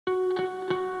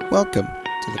Welcome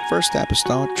to the First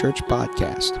Apostolic Church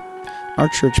Podcast. Our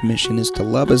church mission is to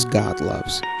love as God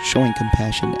loves, showing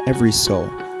compassion to every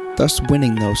soul, thus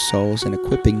winning those souls and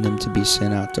equipping them to be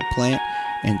sent out to plant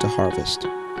and to harvest.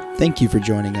 Thank you for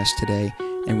joining us today,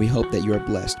 and we hope that you are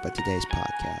blessed by today's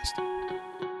podcast.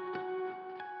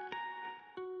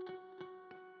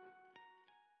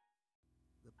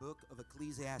 The book of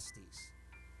Ecclesiastes.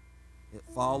 It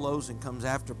follows and comes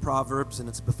after Proverbs, and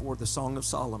it's before the Song of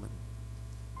Solomon.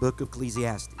 Book of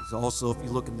Ecclesiastes. Also, if you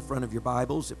look in the front of your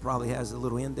Bibles, it probably has a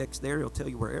little index there. It'll tell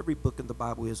you where every book in the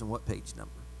Bible is and what page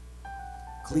number.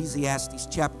 Ecclesiastes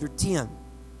chapter 10.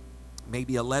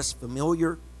 Maybe a less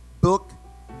familiar book.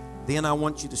 Then I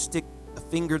want you to stick a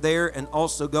finger there and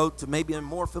also go to maybe a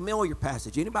more familiar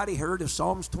passage. Anybody heard of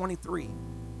Psalms 23?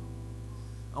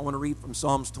 I want to read from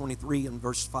Psalms 23 and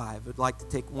verse 5. I'd like to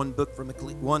take one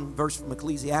verse from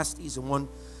Ecclesiastes and one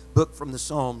book from the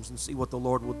Psalms and see what the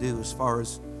Lord will do as far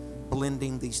as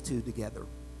blending these two together.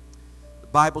 The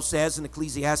Bible says in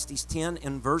Ecclesiastes 10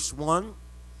 and verse 1,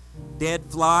 dead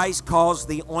flies cause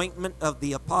the ointment of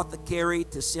the apothecary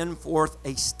to send forth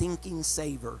a stinking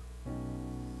savor.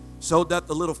 So doth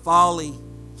the little folly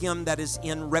him that is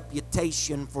in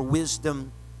reputation for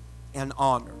wisdom and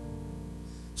honor.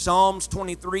 Psalms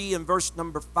 23 and verse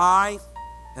number 5,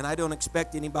 and I don't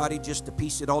expect anybody just to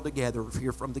piece it all together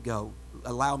here from the go.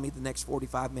 Allow me the next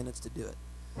 45 minutes to do it.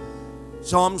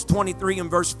 Psalms 23 and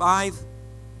verse 5,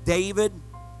 David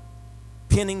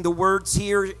penning the words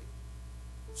here.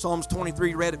 Psalms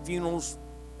 23 read at funerals,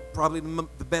 probably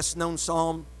the best known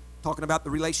psalm, talking about the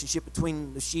relationship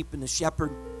between the sheep and the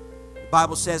shepherd. The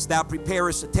Bible says, thou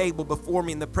preparest a table before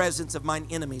me in the presence of mine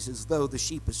enemies, as though the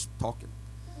sheep is talking.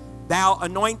 Thou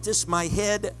anointest my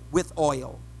head with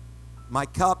oil. My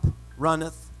cup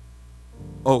runneth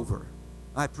over.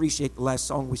 I appreciate the last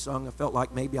song we sung. I felt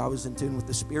like maybe I was in tune with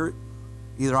the Spirit.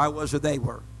 Either I was or they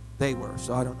were. They were,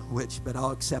 so I don't know which, but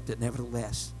I'll accept it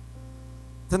nevertheless.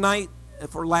 Tonight,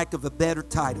 for lack of a better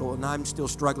title, and I'm still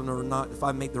struggling or not if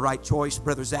I made the right choice,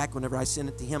 Brother Zach, whenever I sent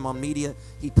it to him on media,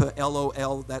 he put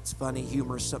LOL, that's funny,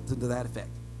 humorous, something to that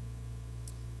effect.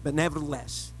 But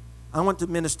nevertheless, I want to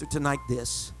minister tonight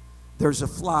this. There's a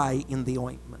fly in the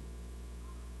ointment.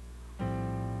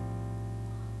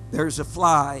 There's a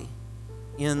fly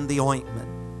in the ointment.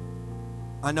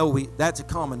 I know that's a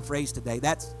common phrase today.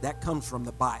 That comes from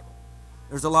the Bible.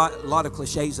 There's a lot of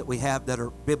cliches that we have that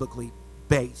are biblically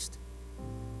based.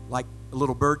 Like a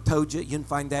little bird told you can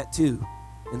find that too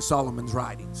in Solomon's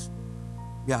writings.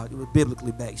 Yeah, it was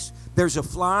biblically based. There's a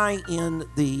fly in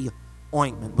the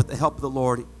ointment. With the help of the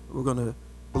Lord, we're going to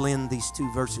blend these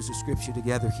two verses of Scripture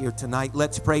together here tonight.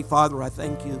 Let's pray. Father, I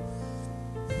thank you,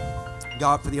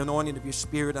 God, for the anointing of your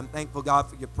Spirit. I'm thankful, God,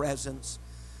 for your presence.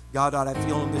 God, I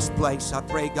feel in this place. I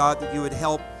pray, God, that you would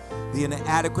help the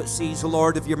inadequacies,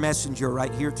 Lord, of your messenger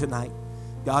right here tonight.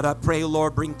 God, I pray,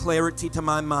 Lord, bring clarity to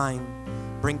my mind.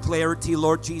 Bring clarity,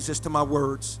 Lord Jesus, to my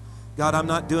words. God, I'm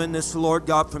not doing this, Lord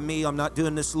God, for me. I'm not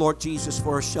doing this, Lord Jesus,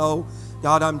 for a show.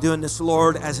 God, I'm doing this,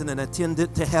 Lord, as an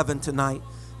attendant to heaven tonight.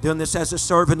 Doing this as a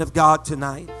servant of God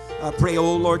tonight. I pray,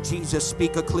 oh Lord Jesus,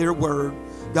 speak a clear word.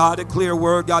 God, a clear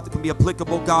word, God, that can be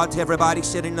applicable, God, to everybody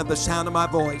sitting under the sound of my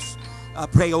voice. I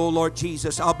pray, oh Lord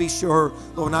Jesus, I'll be sure,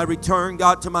 Lord, when I return,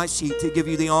 God, to my seat to give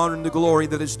you the honor and the glory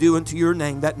that is due unto your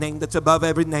name, that name that's above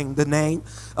every name, the name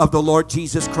of the Lord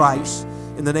Jesus Christ.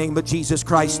 In the name of Jesus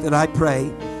Christ that I pray.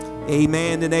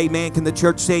 Amen and amen. Can the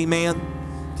church say amen?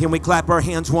 Can we clap our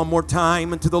hands one more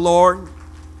time unto the Lord?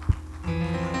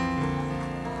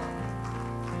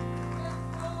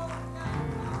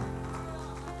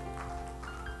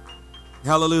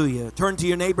 Hallelujah. Turn to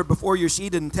your neighbor before you're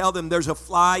seated and tell them there's a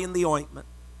fly in the ointment.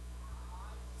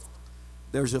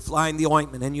 There's a fly in the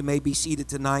ointment, and you may be seated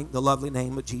tonight in the lovely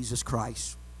name of Jesus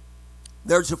Christ.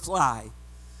 There's a fly.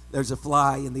 There's a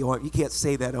fly in the ointment. You can't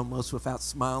say that almost without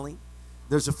smiling.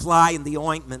 There's a fly in the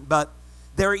ointment, but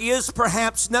there is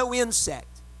perhaps no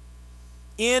insect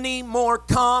any more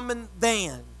common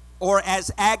than or as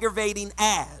aggravating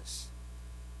as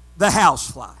the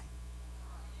housefly.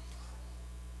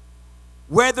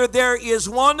 Whether there is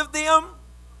one of them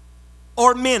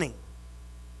or many,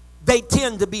 they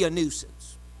tend to be a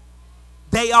nuisance.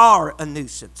 They are a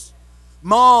nuisance.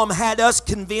 Mom had us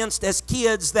convinced as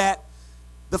kids that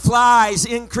the flies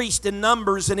increased in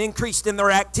numbers and increased in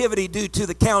their activity due to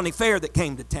the county fair that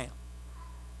came to town.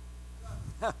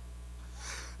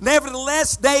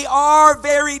 Nevertheless, they are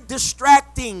very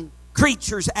distracting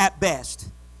creatures at best.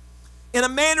 In a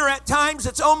manner at times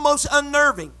it's almost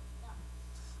unnerving.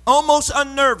 Almost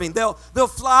unnerving. They'll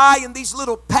fly in these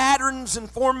little patterns and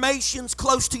formations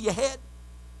close to your head.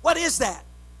 What is that?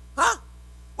 Huh?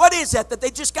 What is that? That they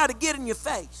just got to get in your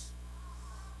face.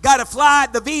 Got to fly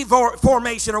the V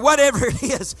formation or whatever it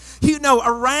is,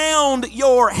 around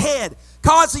your head,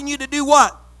 causing you to do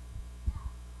what?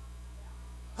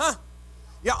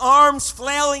 Your arms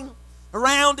flailing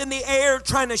around in the air,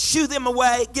 trying to shoo them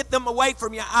away, get them away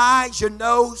from your eyes, your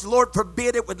nose. Lord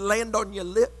forbid it would land on your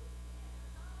lip.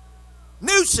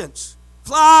 Nuisance.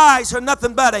 Flies are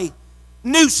nothing but a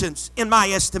nuisance in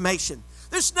my estimation.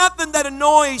 There's nothing that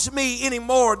annoys me any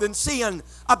more than seeing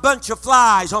a bunch of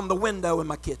flies on the window in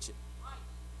my kitchen.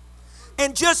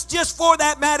 And just for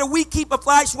that matter, we keep a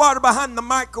fly swatter behind the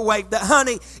microwave that,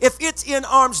 honey, if it's in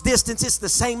arm's distance, it's the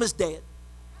same as dead.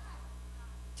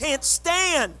 Can't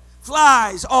stand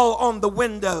flies all on the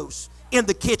windows in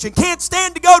the kitchen. Can't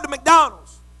stand to go to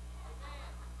McDonald's.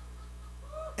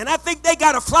 And I think they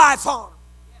got a fly farm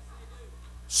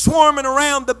swarming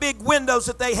around the big windows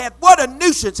that they have. What a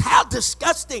nuisance. How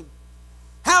disgusting.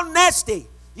 How nasty.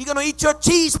 You're going to eat your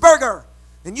cheeseburger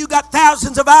and you got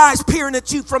thousands of eyes peering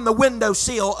at you from the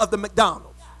windowsill of the McDonald's.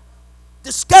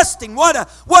 Disgusting. What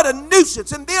a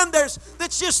nuisance. And then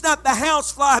that's just not the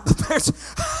house fly, but there's,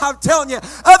 I'm telling you,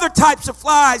 other types of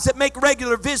flies that make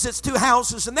regular visits to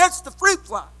houses, and that's the fruit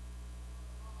fly.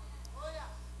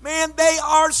 Man, they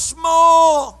are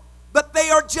small, but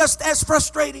they are just as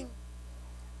frustrating.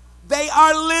 They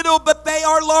are little, but they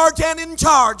are large and in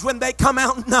charge when they come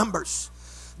out in numbers.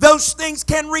 Those things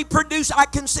can reproduce, I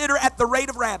consider, at the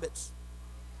rate of rabbits.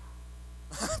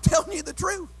 I'm telling you the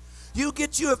truth. You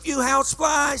get you a few house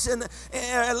flies and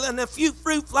a few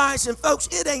fruit flies, and folks,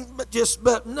 it ain't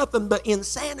but nothing but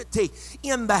insanity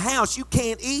in the house. You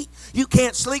can't eat, you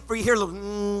can't sleep, or you hear a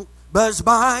little buzz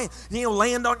by,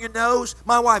 land on your nose.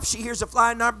 My wife, she hears a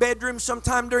fly in our bedroom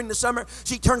sometime during the summer.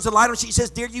 She turns the light on. She says,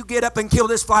 "Dear, you get up and kill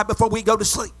this fly before we go to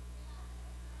sleep."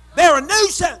 They're a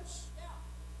nuisance.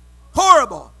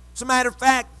 Horrible. As a matter of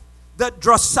fact, the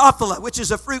Drosophila, which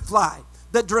is a fruit fly,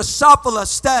 the Drosophila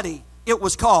study, it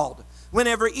was called,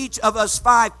 whenever each of us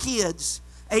 5 kids,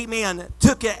 amen,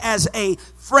 took it as a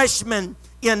freshman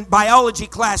in biology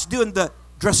class doing the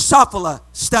Drosophila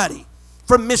study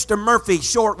from Mr. Murphy,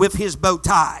 short with his bow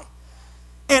tie.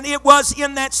 And it was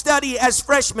in that study as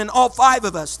freshmen, all 5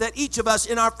 of us, that each of us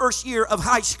in our first year of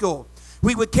high school,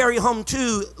 we would carry home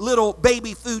 2 little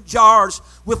baby food jars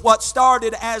with what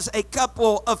started as a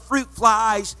couple of fruit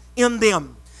flies in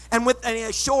them. And within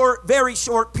a short, very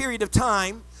short period of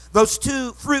time, those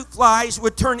 2 fruit flies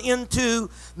would turn into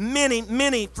many,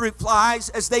 many fruit flies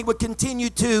as they would continue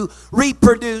to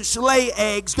reproduce, lay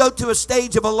eggs, go to a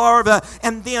stage of a larva,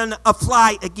 and then a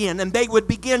fly again. And they would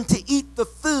begin to eat the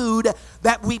food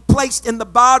that we placed in the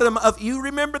bottom of, you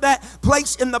remember that?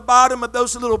 Placed in the bottom of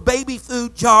those little baby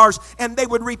food jars, and they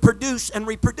would reproduce and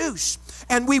reproduce.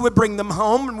 And we would bring them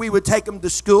home and we would take them to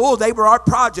school. They were our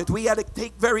project. We had to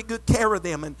take very good care of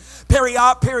them. And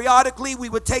periodically we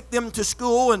would take them to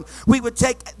school and we would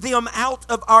take them out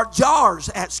of our jars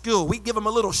at school. We'd give them a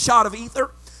little shot of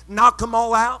ether, knock them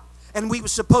all out. And we were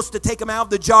supposed to take them out of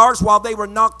the jars while they were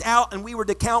knocked out, and we were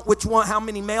to count which one, how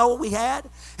many male we had,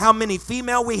 how many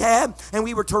female we had, and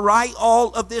we were to write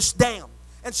all of this down.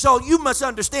 And so you must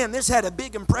understand, this had a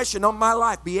big impression on my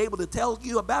life, be able to tell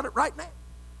you about it right now.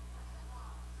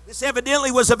 This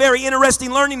evidently was a very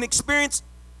interesting learning experience,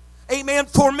 amen,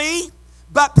 for me,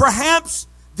 but perhaps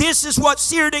this is what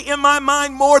seared it in my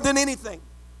mind more than anything.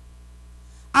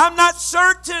 I'm not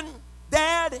certain,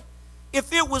 Dad,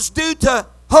 if it was due to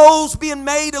holes being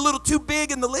made a little too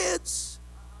big in the lids,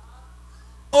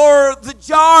 or the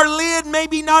jar lid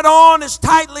maybe not on as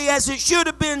tightly as it should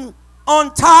have been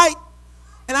on tight.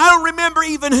 And I don't remember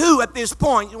even who at this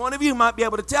point. One of you might be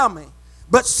able to tell me.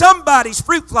 But somebody's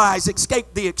fruit flies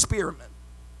escaped the experiment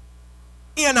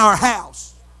in our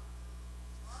house.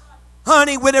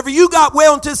 Honey, whenever you got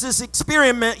well into this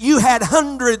experiment, you had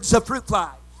hundreds of fruit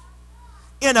flies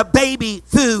in a baby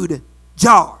food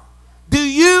jar. Do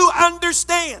you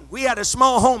understand? We had a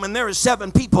small home and there were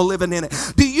 7 people living in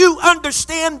it. Do you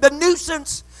understand the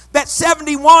nuisance that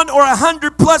 71 or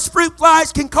 100 plus fruit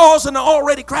flies can cause in an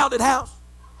already crowded house?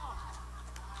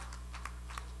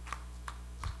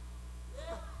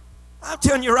 I'm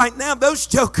telling you right now, those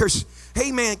jokers,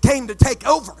 amen, came to take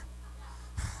over.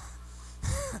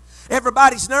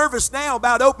 Everybody's nervous now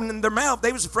about opening their mouth.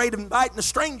 They was afraid of inviting a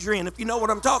stranger in, if you know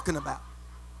what I'm talking about.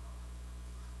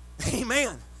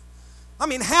 Amen. I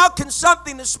mean, how can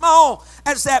something as small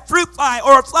as that fruit fly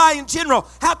or a fly in general,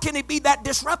 how can it be that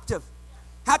disruptive?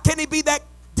 How can it be that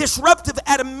disruptive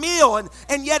at a meal?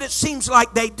 And yet it seems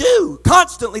like they do.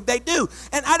 Constantly they do.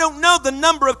 And I don't know the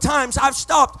number of times I've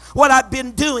stopped what I've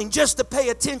been doing just to pay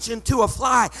attention to a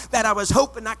fly that I was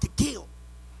hoping I could kill.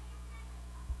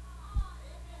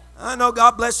 I know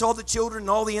God bless all the children and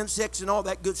all the insects and all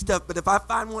that good stuff, but if I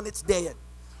find one that's dead,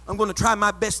 I'm going to try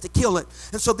my best to kill it.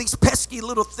 And so these pesky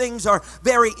little things are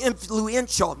very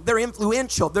influential. They're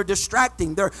influential. They're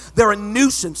distracting. They're a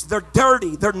nuisance. They're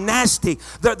dirty. They're nasty.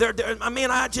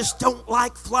 I just don't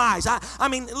like flies. I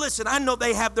mean, listen, I know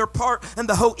they have their part in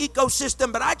the whole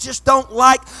ecosystem, but I just don't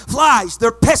like flies.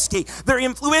 They're pesky. They're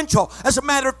influential. As a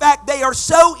matter of fact, they are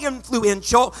so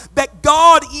influential that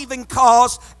God even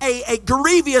caused a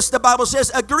grievous, the Bible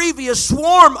says, a grievous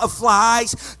swarm of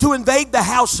flies to invade the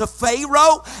house of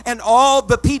Pharaoh and all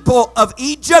the people of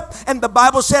Egypt. And the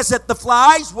Bible says that the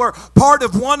flies were part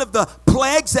of one of the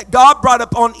plagues that God brought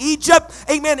upon Egypt.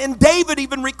 Amen. And David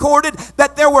even recorded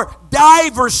that there were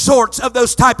divers sorts of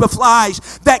those type of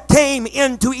flies that came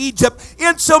into Egypt.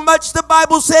 Insomuch the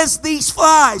Bible says these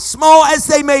flies, small as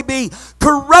they may be,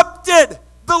 corrupted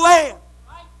the land.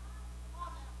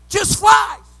 Just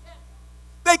flies.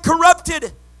 They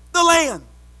corrupted the land.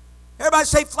 Everybody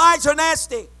say flies are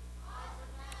nasty.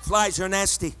 Flies are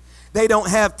nasty. They don't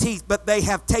have teeth, but they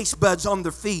have taste buds on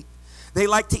their feet. They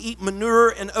like to eat manure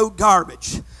and old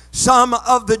garbage. Some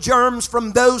of the germs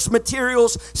from those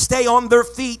materials stay on their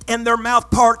feet and their mouth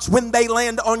parts when they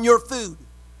land on your food.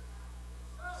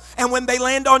 And when they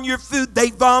land on your food,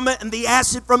 they vomit, and the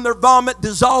acid from their vomit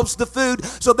dissolves the food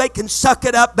so they can suck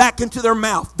it up back into their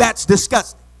mouth. That's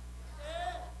disgusting.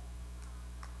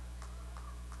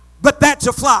 But that's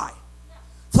a fly.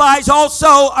 Flies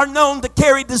also are known to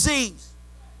carry disease.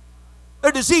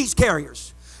 They're disease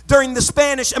carriers. During the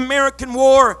Spanish-American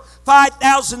War,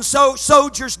 5,000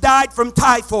 soldiers died from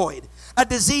typhoid, a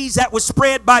disease that was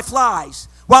spread by flies,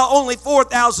 while only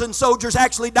 4,000 soldiers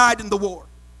actually died in the war.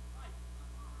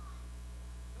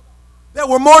 There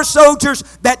were more soldiers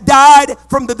that died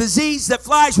from the disease that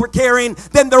flies were carrying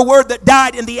than there were that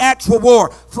died in the actual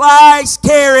war. Flies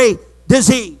carry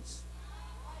disease.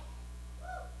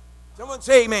 Someone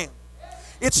say amen.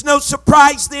 It's no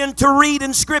surprise then to read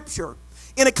in Scripture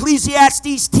in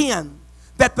Ecclesiastes 10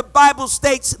 that the Bible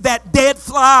states that dead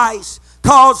flies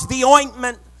cause the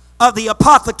ointment of the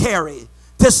apothecary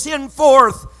to send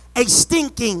forth a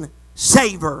stinking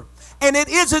savor. And it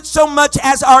isn't so much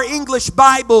as our English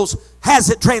Bibles has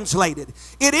it translated.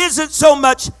 It isn't so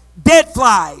much dead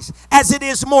flies as it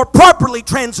is more properly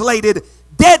translated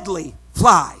deadly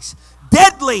flies.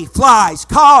 Deadly flies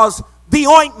cause the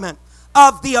ointment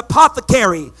of the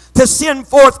apothecary to send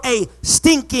forth a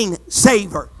stinking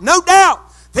savor. No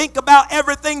doubt. Think about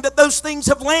everything that those things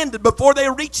have landed before they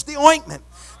reach the ointment.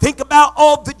 Think about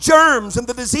all the germs and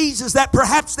the diseases that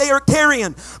perhaps they are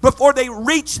carrying before they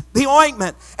reach the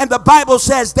ointment. And the Bible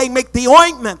says they make the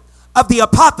ointment of the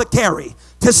apothecary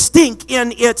to stink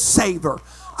in its savor.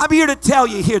 I'm here to tell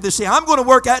you here this year, I'm going to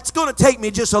work out. It's going to take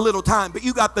me just a little time, but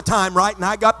you got the time, right? And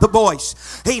I got the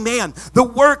voice. Amen. The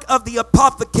work of the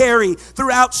apothecary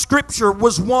throughout Scripture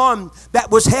was one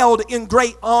that was held in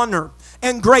great honor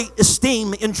and great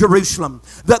esteem in Jerusalem.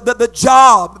 The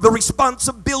job, the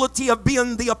responsibility of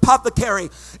being the apothecary,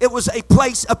 it was a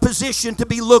place, a position to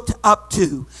be looked up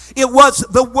to. It was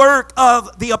the work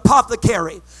of the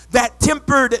apothecary that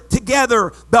tempered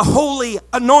together the holy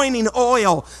anointing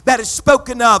oil that is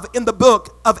spoken of in the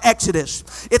book of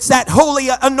Exodus. It's that holy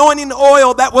anointing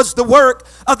oil that was the work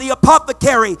of the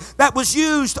apothecary that was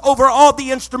used over all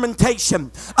the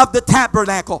instrumentation of the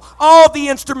tabernacle, all the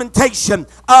instrumentation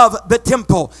of the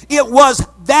temple. It was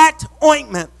that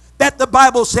ointment that the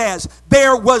Bible says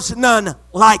there was none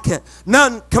like it,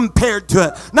 none compared to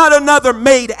it, not another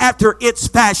made after its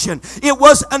fashion. It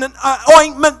was an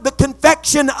ointment, the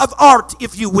confection of art,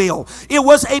 if you will. It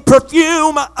was a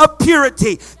perfume of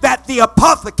purity that the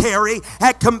apothecary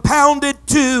had compounded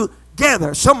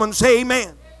together. Someone say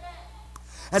amen.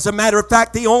 As a matter of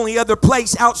fact, the only other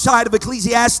place outside of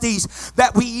Ecclesiastes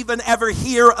that we even ever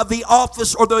hear of the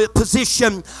office or the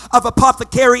position of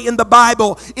apothecary in the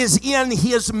Bible is in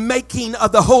his making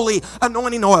of the holy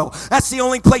anointing oil. That's the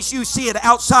only place you see it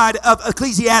outside of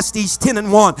Ecclesiastes 10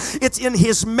 and 1. It's in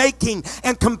his making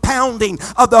and compounding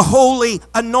of the holy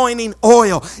anointing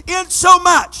oil. In so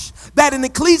much that in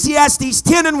Ecclesiastes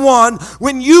 10 and 1,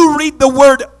 when you read the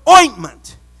word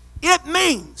ointment, it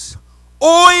means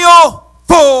oil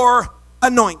for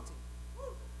anointing.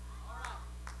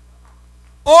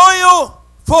 Oil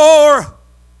for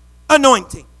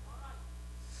anointing.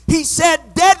 He said,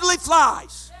 deadly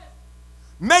flies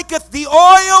maketh the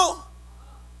oil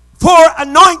for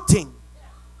anointing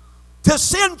to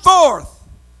send forth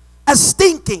a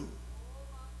stinking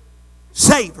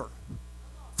savor.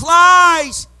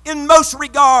 Flies, in most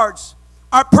regards,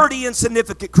 are pretty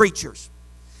insignificant creatures.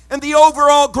 In the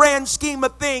overall grand scheme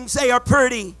of things, they are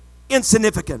pretty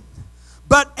insignificant.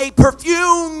 But a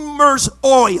perfumer's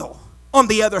oil, on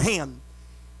the other hand,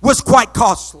 was quite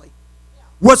costly,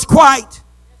 was quite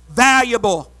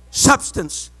valuable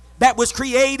substance that was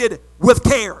created with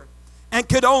care and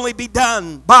could only be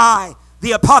done by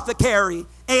the apothecary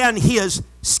and his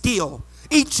skill.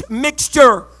 Each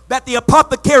mixture that the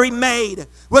apothecary made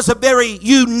was a very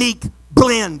unique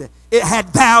blend. It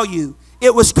had value.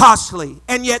 It was costly.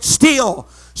 And yet still,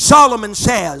 Solomon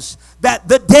says that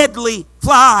the deadly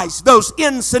flies, those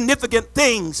insignificant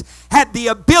things, had the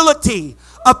ability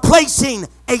of placing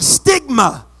a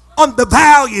stigma on the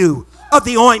value of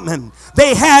the ointment.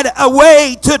 They had a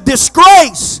way to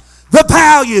disgrace the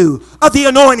value of the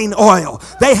anointing oil.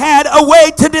 They had a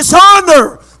way to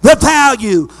dishonor the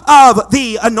value of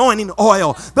the anointing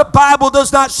oil. The Bible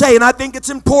does not say, and I think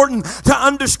it's important to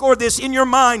underscore this in your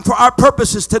mind for our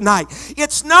purposes tonight.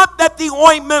 It's not that the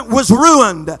ointment was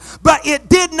ruined, but it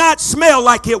did not smell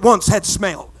like it once had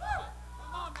smelled.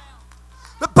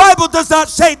 The Bible does not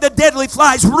say the deadly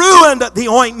flies ruined the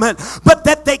ointment, but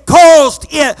that they caused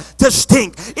it to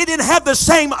stink. It didn't have the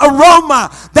same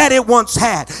aroma that it once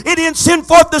had. It didn't send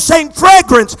forth the same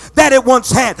fragrance that it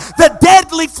once had. The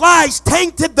deadly flies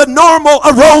tainted the normal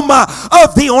aroma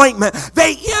of the ointment.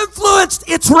 They influenced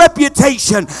its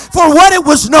reputation for what it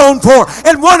was known for,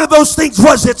 and one of those things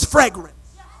was its fragrance.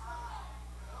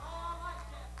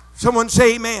 Someone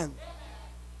say amen.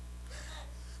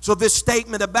 So this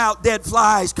statement about dead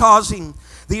flies causing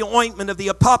the ointment of the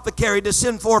apothecary to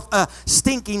send forth a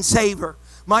stinking savor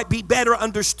might be better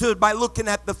understood by looking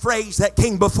at the phrase that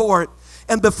came before it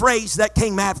and the phrase that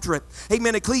came after it.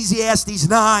 Amen. Ecclesiastes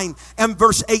 9 and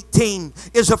verse 18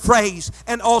 is a phrase,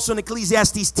 and also in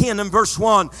Ecclesiastes 10 and verse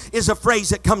 1 is a phrase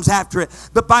that comes after it.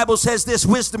 The Bible says this: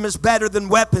 wisdom is better than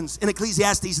weapons, in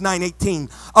Ecclesiastes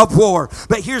 9:18, of war.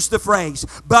 But here's the phrase: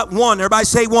 but one, everybody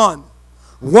say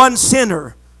one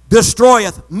sinner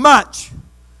destroyeth much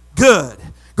good.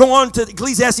 Go on to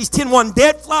Ecclesiastes 10:1.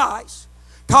 Dead flies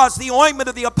cause the ointment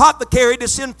of the apothecary to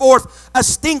send forth a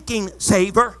stinking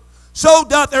savor. So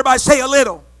doth, everybody say, a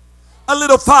little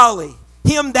folly,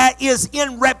 him that is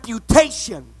in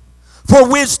reputation for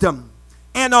wisdom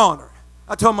and honor.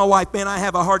 I told my wife, man, I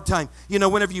have a hard time. You know,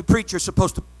 whenever you preach, you're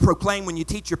supposed to proclaim. When you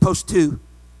teach, you're supposed to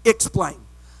explain.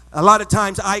 A lot of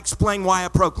times I explain why I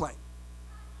proclaim.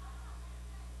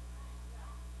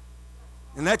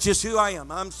 And that's just who I am.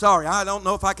 I'm sorry. I don't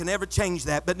know if I can ever change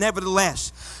that. But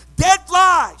nevertheless, dead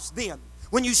flies then.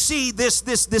 When you see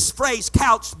this phrase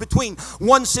couched between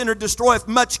one sinner destroyeth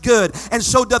much good, and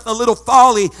so doth a little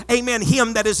folly, amen,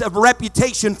 him that is of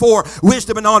reputation for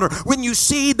wisdom and honor. When you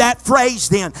see that phrase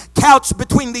then couched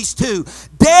between these two,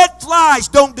 dead flies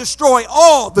don't destroy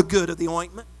all the good of the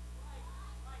ointment,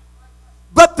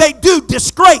 but they do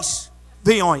disgrace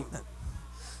the ointment.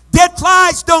 Dead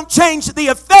flies don't change the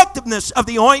effectiveness of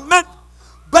the ointment,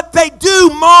 but they do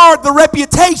mar the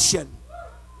reputation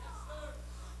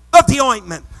of the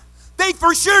ointment. They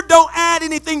for sure don't add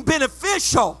anything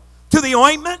beneficial to the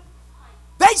ointment.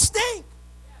 They stink.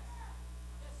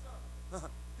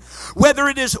 Whether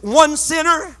it is one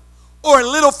sinner or a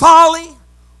little folly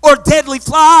or deadly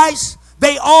flies,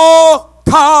 they all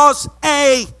cause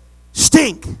a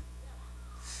stink.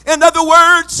 In other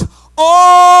words,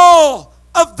 all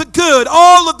of the good,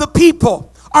 all of the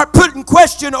people are put in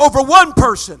question over one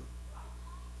person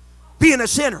being a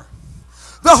sinner.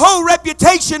 The whole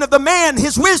reputation of the man,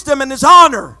 his wisdom and his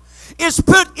honor, is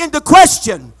put into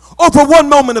question over one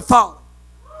moment of folly.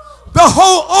 The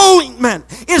whole ointment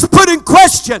is put in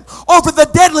question over the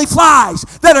deadly flies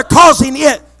that are causing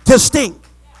it to stink.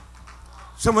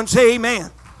 Someone say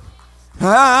amen.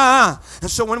 And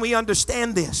so when we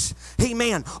understand this,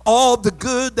 amen, all the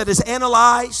good that is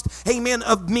analyzed, amen,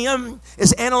 of men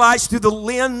is analyzed through the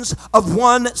lens of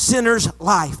one sinner's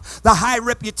life. The high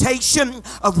reputation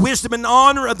of wisdom and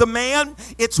honor of the man,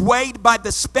 it's weighed by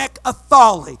the speck of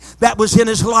folly that was in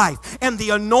his life. And the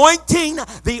anointing,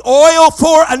 the oil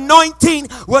for anointing,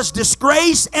 was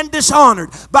disgraced and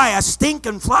dishonored by a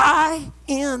stinking fly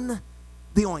in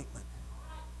the ointment.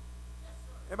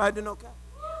 Everybody doing okay?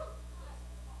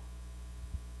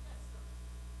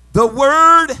 The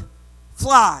word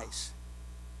flies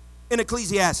in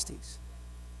Ecclesiastes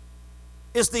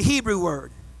is the Hebrew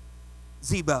word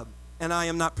zebub. And I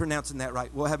am not pronouncing that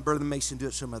right. We'll have Brother Mason do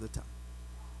it some other time.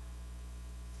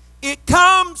 It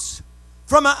comes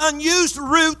from an unused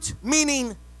root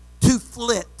meaning to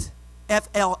flit.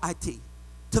 F-L-I-T.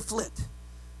 To flit.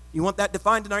 You want that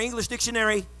defined in our English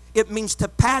dictionary? It means to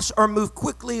pass or move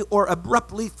quickly or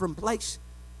abruptly from place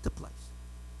to place.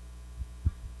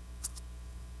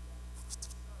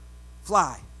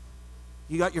 Fly.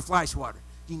 You got your fly swatter.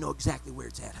 You know exactly where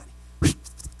it's at, honey.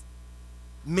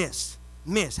 miss.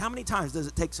 How many times does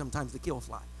it take sometimes to kill a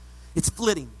fly? It's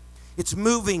flitting. It's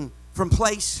moving from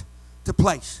place to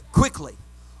place, quickly,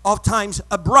 oftentimes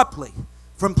abruptly,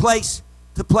 from place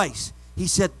to place. He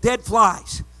said, dead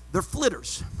flies, they're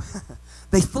flitters.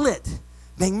 They flit.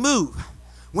 They move.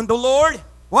 When the Lord,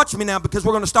 watch me now because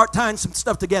we're going to start tying some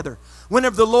stuff together.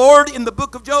 Whenever the Lord in the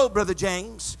book of Job, Brother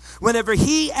James, whenever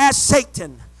he asked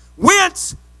Satan,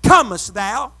 whence comest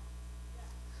thou?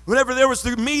 Whenever there was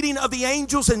the meeting of the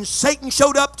angels and Satan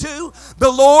showed up too, the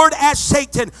Lord asked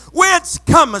Satan, whence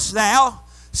comest thou?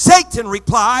 Satan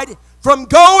replied, from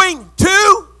going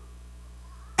to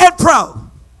and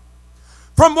fro,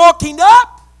 from walking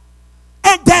up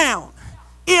and down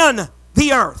in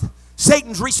the earth.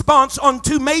 Satan's response on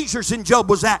two measures in Job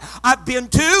was that I've been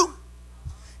to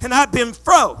and I've been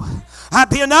fro. I've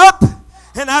been up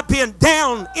and I've been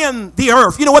down in the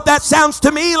earth. You know what that sounds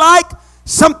to me like?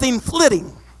 Something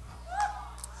flitting.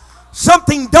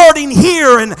 Something darting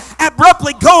here and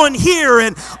abruptly going here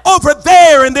and over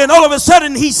there, and then all of a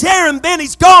sudden he's here and then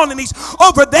he's gone and he's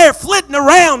over there flitting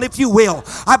around, if you will.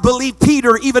 I believe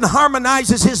Peter even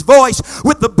harmonizes his voice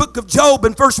with the book of Job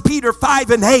in 1 Peter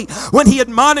 5 and 8 when he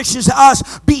admonishes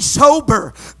us, be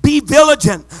sober, be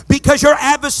vigilant, because your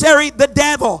adversary the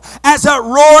devil as a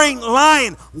roaring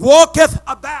lion walketh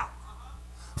about,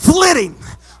 flitting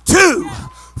to,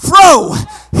 fro,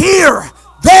 here,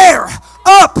 there,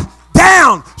 up,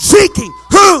 down, seeking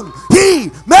whom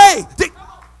he may,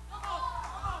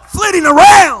 flitting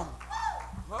around.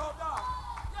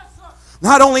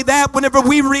 Not only that, whenever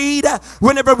we read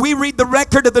the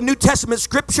record of the New Testament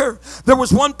scripture, there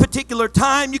was one particular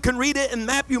time, you can read it in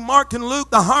Matthew, Mark, and Luke,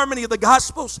 the harmony of the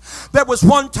Gospels. There was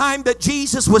one time that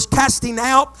Jesus was casting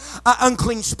out an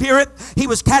unclean spirit. He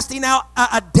was casting out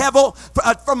a devil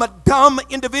from a dumb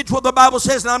individual, the Bible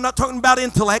says, and I'm not talking about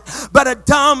intellect, but a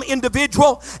dumb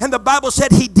individual. And the Bible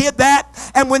said he did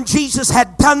that. And when Jesus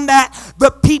had done that,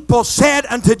 the people said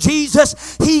unto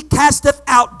Jesus, he casteth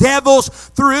out devils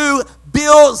through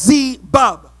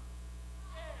Beelzebub.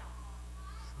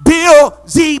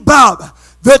 Beelzebub,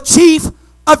 the chief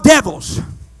of devils.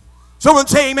 Someone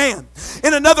say amen.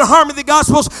 In another harmony of the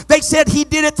Gospels, they said he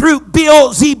did it through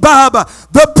Beelzebub,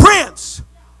 the prince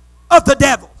of the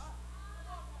devils.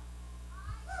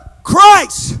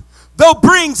 Christ, though,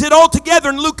 brings it all together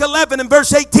in Luke 11 and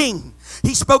verse 18.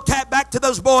 He spoke back to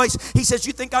those boys. He says,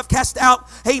 you think I've cast out,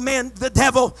 amen, the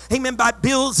devil, amen, by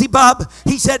Beelzebub?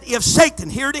 He said, if Satan,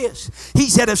 here it is. He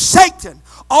said, if Satan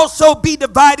also be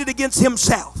divided against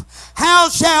himself, how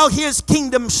shall his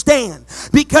kingdom stand?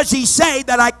 Because ye say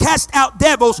that I cast out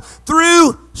devils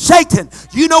through Satan.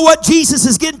 You know what Jesus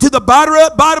is getting to the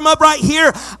bottom of right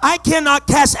here? I cannot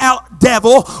cast out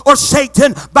devil or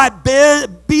Satan by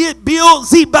Beelzebub,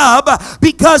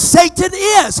 because Satan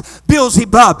is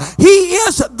Beelzebub. He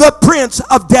is the prince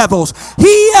of devils. He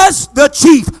is the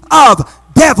chief of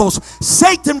devils.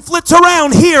 Satan flits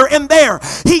around here and there.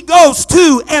 He goes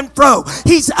to and fro.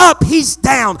 He's up, he's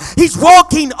down. He's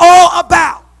walking all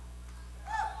about.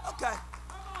 Okay.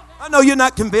 I know you're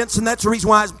not convinced, and that's the reason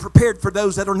why I'm prepared for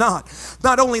those that are not.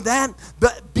 Not only that,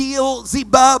 but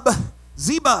Beelzebub,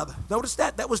 Zebub. Notice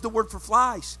that. That was the word for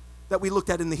flies that we looked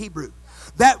at in the Hebrew.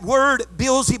 That word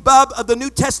Beelzebub of the New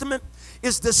Testament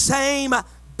is the same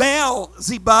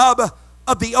Beelzebub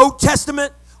of the Old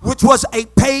Testament, which was a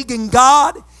pagan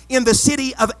god in the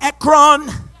city of Ekron.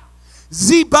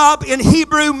 Zebub in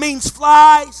Hebrew means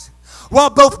flies, while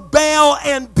both Baal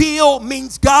and Beel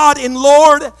means God and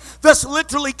Lord. Thus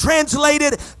literally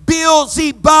translated,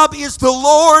 Beelzebub is the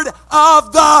Lord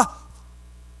of the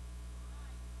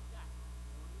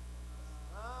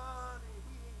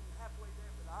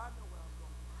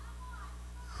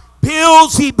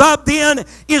Beelzebub then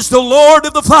is the Lord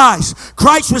of the flies.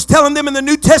 Christ was telling them in the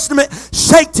New Testament,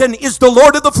 Satan is the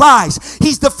Lord of the flies.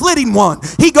 He's the flitting one.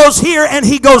 He goes here and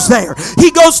he goes there. He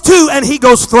goes to and he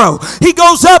goes fro. He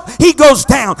goes up, he goes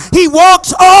down. He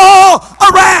walks all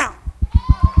around.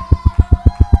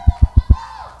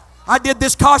 I did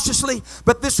this cautiously,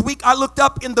 but this week I looked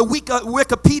up in the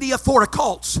Wikipedia for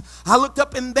occults. I looked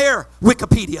up in their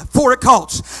Wikipedia for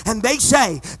occults, and they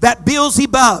say that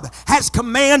Beelzebub has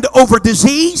command over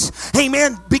disease,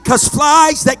 amen, because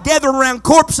flies that gather around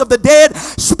corpse of the dead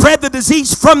spread the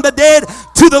disease from the dead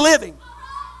to the living.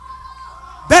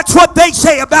 That's what they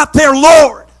say about their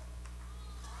Lord.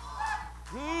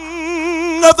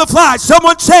 Of the flies.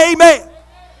 Someone say amen.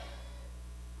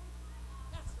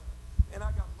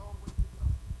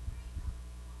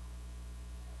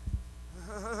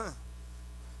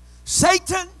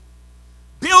 Satan,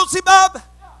 Beelzebub,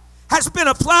 has been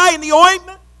a fly in the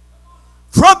ointment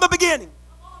from the beginning.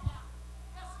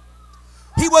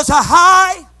 He was a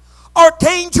high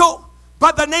archangel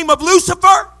by the name of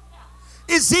Lucifer.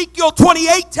 Ezekiel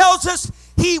 28 tells us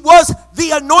he was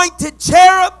the anointed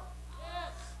cherub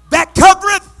that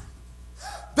covereth,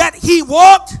 that he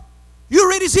walked. You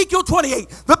read Ezekiel 28.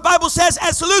 The Bible says,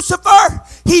 as Lucifer,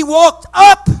 he walked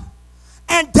up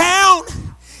and down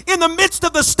in the midst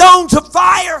of the stones of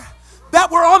fire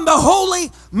that were on the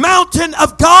holy mountain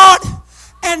of God.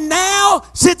 And now,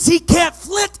 since he can't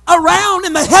flit around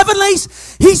in the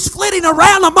heavenlies, he's flitting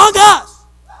around among us.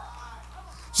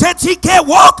 Since he can't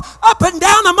walk up and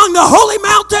down among the holy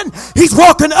mountain, he's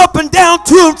walking up and down,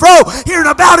 to and fro, here and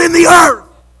about in the earth.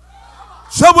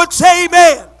 Someone say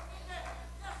amen.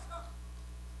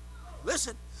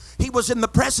 Listen, he was in the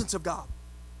presence of God.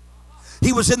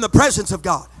 He was in the presence of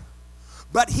God.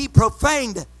 But he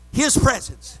profaned his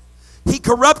presence. He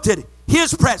corrupted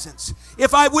his presence.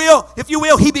 If you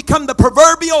will, he became the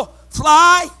proverbial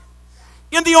fly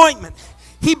in the ointment.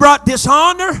 He brought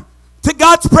dishonor to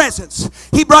God's presence.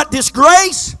 He brought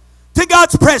disgrace to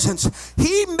God's presence.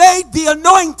 He made the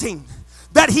anointing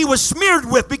that he was smeared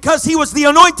with, because he was the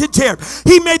anointed cherub.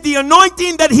 He made the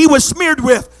anointing that he was smeared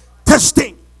with to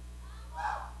stink.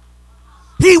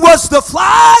 He was the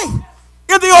fly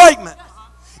in the ointment.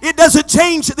 It doesn't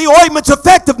change the ointment's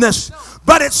effectiveness,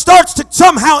 but it starts to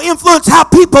somehow influence how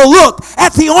people look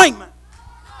at the ointment.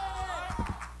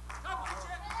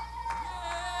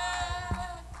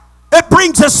 It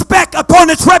brings a speck upon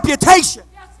its reputation.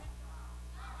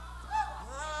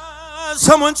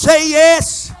 Someone say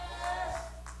yes.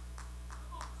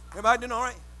 Everybody doing all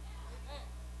right?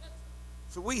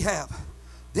 So we have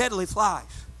deadly flies.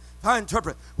 If I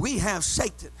interpret, we have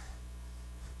Satan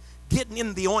getting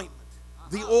in the ointment,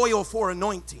 the oil for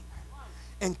anointing,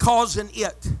 and causing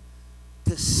it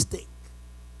to stink.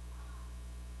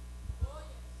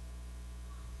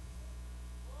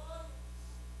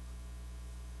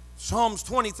 Psalms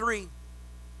 23,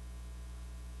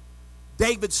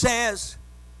 David says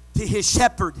to his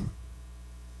shepherd,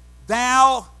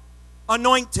 thou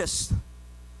anointest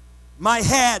my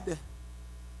head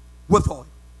with oil.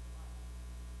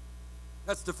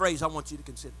 That's the phrase I want you to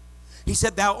consider. He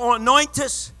said, thou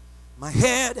anointest my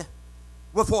head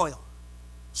with oil.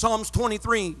 Psalms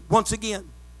 23, once again,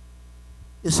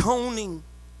 is honing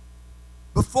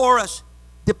before us,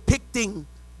 depicting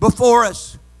before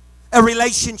us a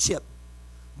relationship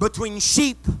between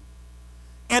sheep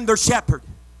and their shepherd.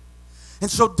 And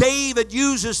so David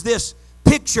uses this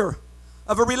picture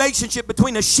of a relationship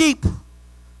between sheep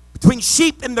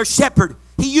and their shepherd.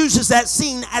 He uses that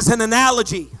scene as an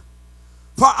analogy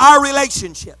for our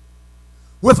relationship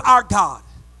with our God,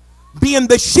 being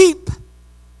the sheep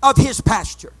of his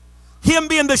pasture, him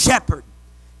being the shepherd,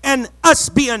 and us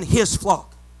being his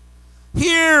flock.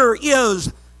 Here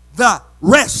is the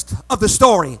rest of the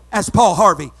story, as Paul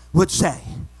Harvey would say.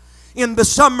 In the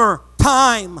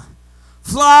summertime,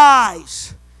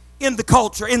 flies in the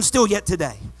culture, and still yet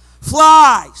today,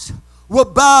 flies will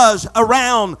buzz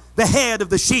around the head of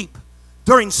the sheep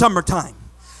during summertime.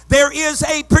 There is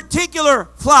a particular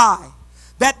fly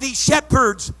that the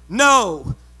shepherds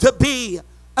know to be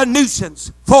a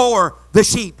nuisance for the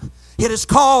sheep. It is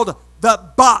called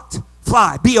the bot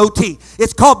fly, B-O-T.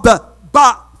 It's called the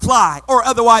bot fly, or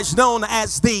otherwise known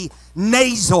as the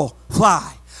nasal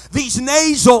fly. These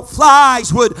nasal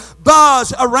flies would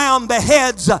buzz around the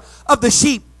heads of the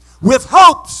sheep with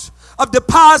hopes of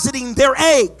depositing their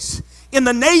eggs in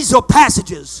the nasal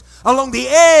passages along the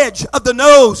edge of the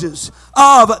noses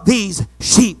of these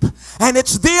sheep. And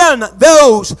it's then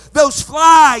those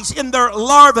flies in their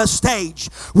larva stage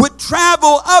would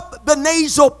travel up the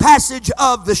nasal passage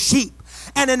of the sheep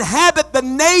and inhabit the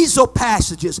nasal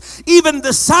passages, even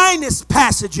the sinus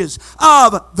passages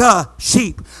of the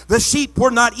sheep. The sheep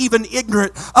were not even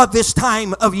ignorant of this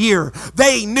time of year.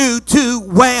 They knew too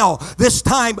well this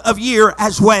time of year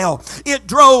as well. It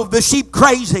drove the sheep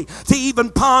crazy to even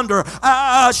ponder.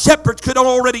 Shepherds could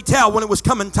already tell when it was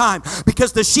coming time,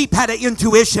 because the sheep had an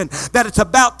intuition that it's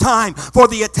about time for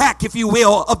the attack, if you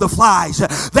will, of the flies.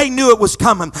 They knew it was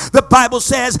coming. The Bible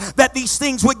says that these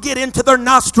things would get into their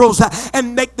nostrils and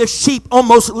make the sheep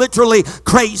almost literally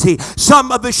crazy.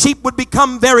 Some of the sheep would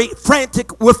become very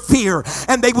frantic with fear,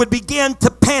 and they would begin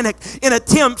to panic in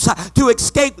attempts to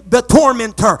escape the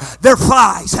tormentor, their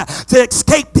flies, to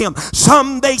escape them.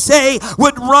 Some, they say,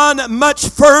 would run much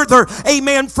further,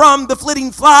 amen, from the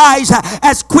flitting flies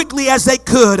as quickly as they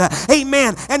could,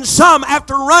 amen. And some,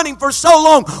 after running for so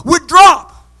long, would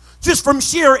drop just from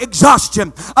sheer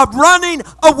exhaustion of running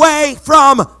away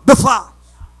from the flies.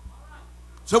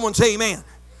 Someone say amen.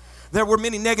 There were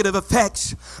many negative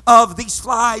effects of these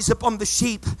flies upon the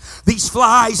sheep. These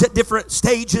flies at different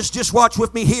stages. Just watch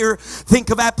with me here. Think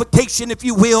of application, if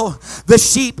you will. The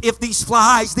sheep, if these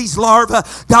flies, these larvae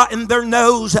got in their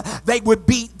nose, they would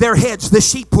beat their heads. The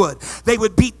sheep would. They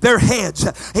would beat their heads,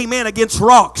 amen, against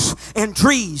rocks and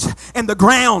trees and the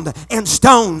ground and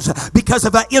stones because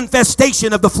of an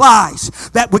infestation of the flies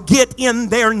that would get in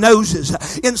their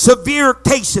noses. In severe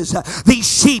cases, these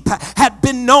sheep had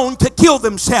been known to kill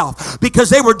themselves because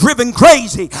they were driven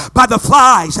crazy by the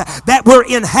flies that were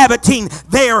inhabiting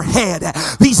their head.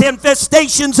 These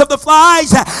infestations of the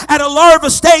flies at a larva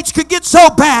stage could get so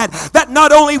bad that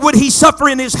not only would he suffer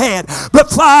in his head,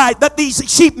 but these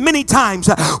sheep many times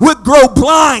would grow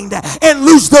blind and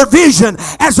lose their vision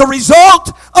as a result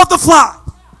of the fly.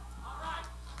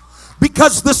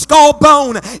 Because the skull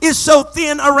bone is so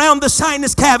thin around the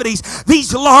sinus cavities,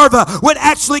 these larvae would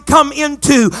actually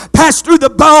pass through the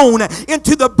bone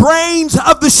into the brains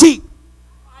of the sheep.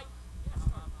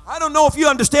 I don't know if you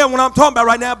understand what I'm talking about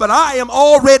right now, but I am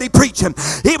already preaching.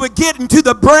 It would get into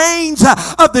the brains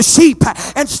of the sheep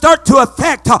and start to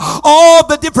affect all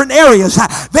the different areas.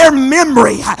 Their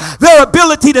memory, their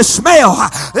ability to smell.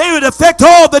 They would affect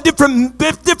all the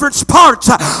different parts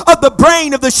of the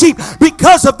brain of the sheep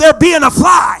because of there being a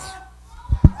fly.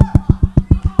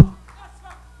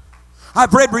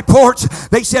 I've read reports.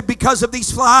 They said because of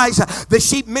these flies, the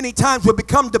sheep many times would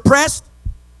become depressed.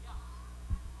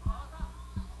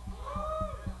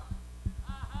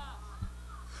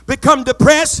 Become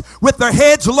depressed with their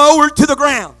heads lowered to the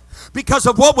ground because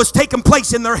of what was taking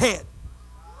place in their head.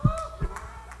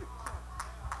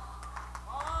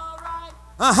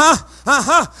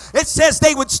 It says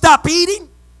they would stop eating.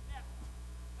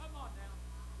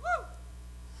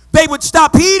 They would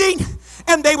stop eating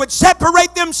and they would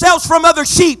separate themselves from other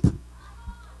sheep.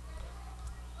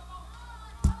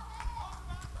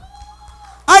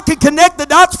 I can connect the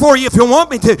dots for you if you want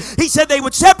me to. He said they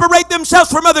would separate themselves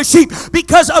from other sheep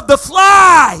because of the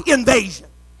fly invasion.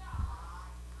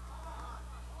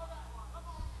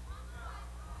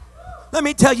 Let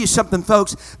me tell you something,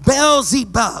 folks.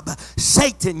 Beelzebub,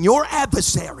 Satan, your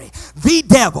adversary, the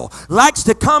devil, likes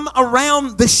to come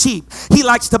around the sheep. He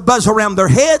likes to buzz around their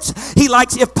heads. He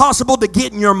likes, if possible, to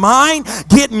get in your mind,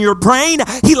 get in your brain.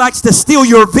 He likes to steal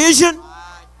your vision.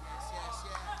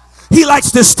 He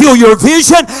likes to steal your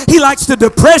vision. He likes to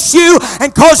depress you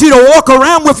and cause you to walk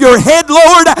around with your head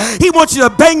lowered. He wants you to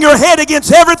bang your head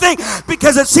against everything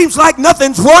because it seems like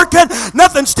nothing's working,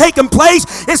 nothing's taking place.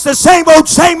 It's the same old,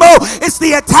 same old. It's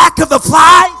the attack of the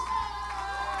fly.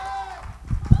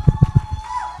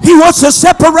 He wants to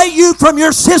separate you from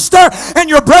your sister and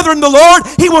your brother in the Lord.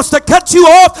 He wants to cut you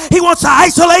off. He wants to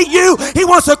isolate you. He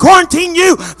wants to quarantine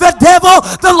you. The devil,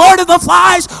 the Lord of the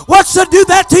flies, wants to do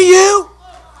that to you.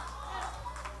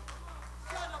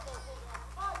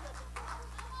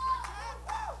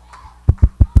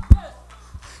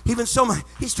 Even so,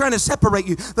 he's trying to separate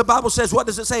you. The Bible says, what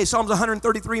does it say? Psalms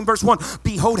 133 and verse 1.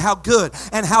 Behold how good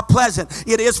and how pleasant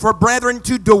it is for brethren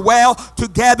to dwell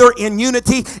together in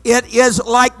unity. It is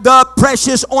like the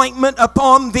precious ointment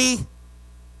upon the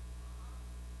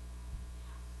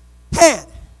head.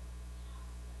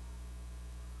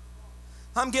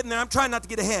 I'm getting there. I'm trying not to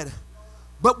get ahead.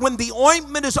 But when the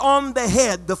ointment is on the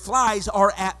head, the flies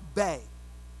are at bay.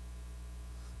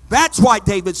 That's why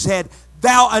David said,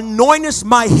 thou anointest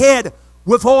my head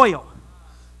with oil.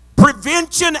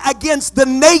 Prevention against the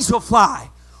nasal fly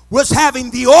was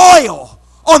having the oil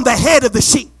on the head of the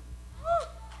sheep.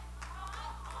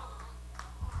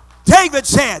 David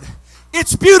said,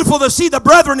 it's beautiful to see the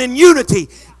brethren in unity.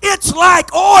 It's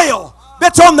like oil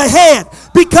that's on the head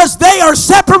because they are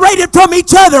separated from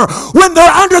each other when they're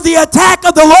under the attack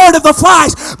of the Lord of the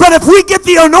flies. But if we get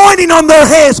the anointing on their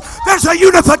heads, there's a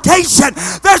unification.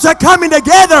 There's a coming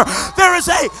together. There is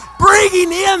a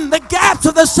bringing in the gaps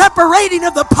of the separating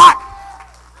of the pot.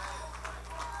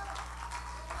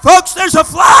 Folks, there's a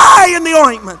fly in the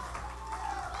ointment.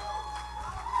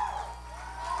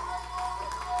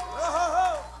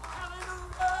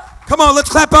 Come on, let's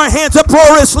clap our hands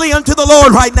uproariously unto the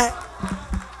Lord right now.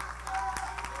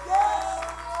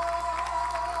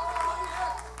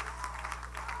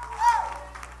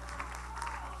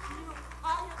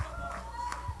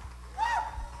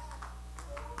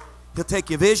 He'll take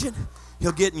your vision.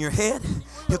 He'll get in your head.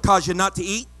 He'll cause you not to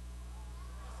eat.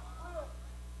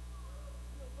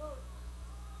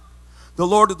 The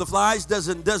Lord of the flies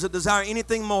doesn't desire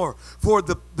anything more for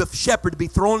the shepherd to be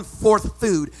throwing forth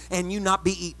food and you not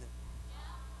be eating it.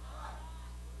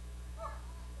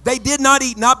 They did not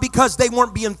eat, not because they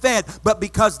weren't being fed, but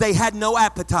because they had no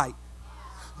appetite.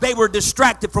 They were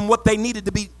distracted from what they needed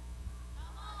to be.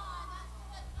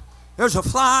 There's a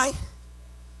fly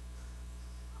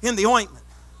in the ointment.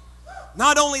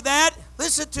 Not only that,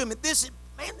 listen to me. This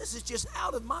is just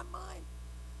out of my mind.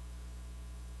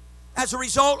 As a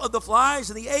result of the flies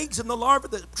and the eggs and the larvae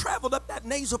that traveled up that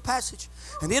nasal passage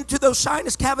and into those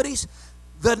sinus cavities,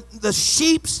 the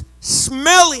sheep's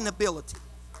smelling ability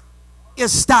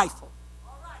is stifled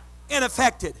and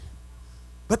affected.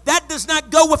 But that does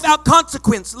not go without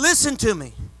consequence. Listen to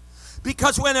me.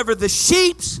 Because whenever the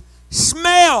sheep's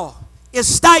smell is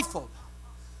stifled,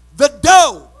 the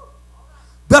doe,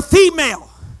 the female,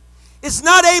 is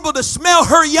not able to smell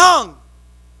her young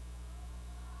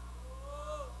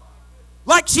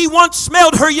like she once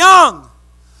smelled her young,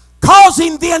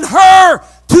 causing then her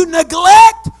to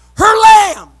neglect her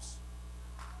lambs.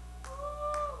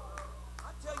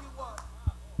 I tell you what.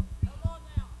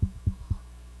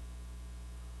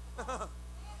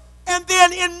 And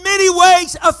then in many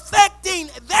ways affecting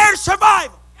their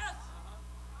survival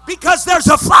because there's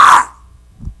a fly.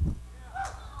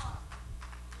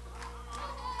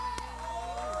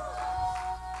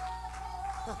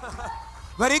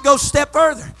 But it goes a step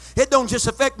further. It don't just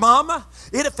affect mama,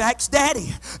 it affects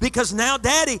daddy. Because now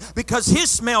daddy, because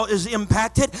his smell is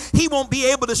impacted, he won't be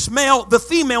able to smell the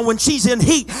female when she's in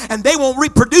heat. And they won't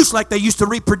reproduce like they used to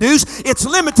reproduce. It's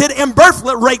limited and birth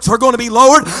rates are going to be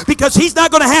lowered because he's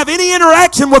not going to have any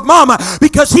interaction with mama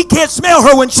because he can't smell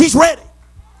her when she's ready.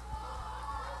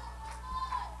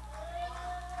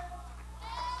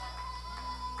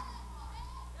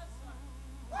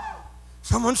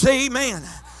 Someone say amen.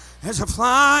 There's a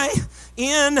fly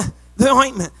in the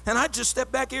ointment. And I just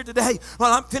stepped back here today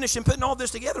while I'm finishing putting all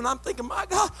this together, and I'm thinking, my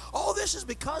God, all this is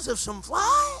because of some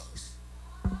flies.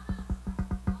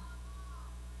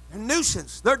 They're a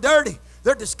nuisance. They're dirty.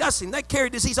 They're disgusting. They carry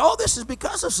disease. All this is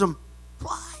because of some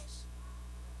flies.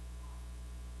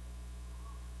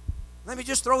 Let me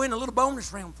just throw in a little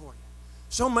bonus round for you.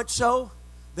 So much so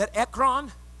that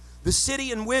Ekron, the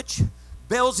city in which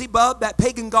Beelzebub, that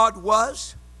pagan god,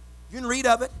 was, you can read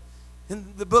of it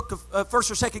in the book of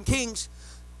 1st or 2nd Kings.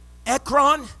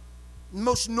 Ekron,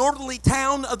 most northerly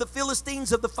town of the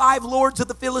Philistines, of the 5 lords of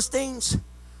the Philistines,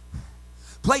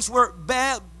 place where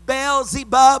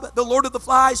Beelzebub, the lord of the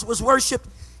flies, was worshipped.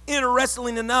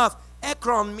 Interestingly enough,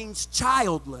 Ekron means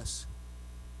childless.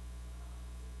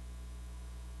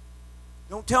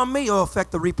 Don't tell me it'll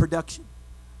affect the reproduction.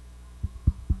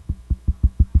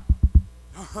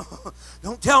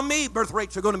 Don't tell me birth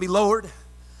rates are going to be lowered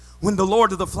when the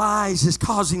Lord of the flies is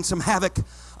causing some havoc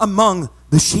among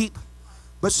the sheep.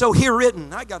 But so here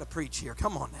written, I got to preach here,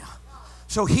 come on now.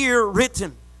 So here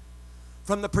written,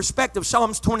 from the perspective,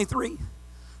 Psalms 23,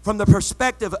 from the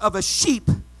perspective of a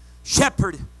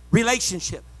sheep-shepherd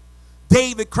relationship,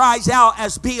 David cries out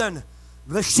as being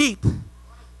the sheep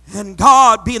and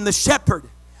God being the shepherd.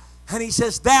 And he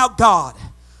says, thou God,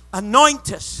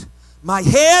 anointest my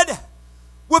head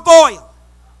with oil.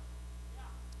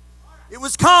 It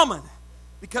was common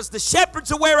because the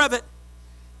shepherd's aware of it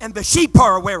and the sheep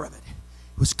are aware of it.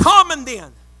 It was common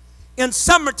then in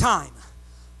summertime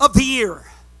of the year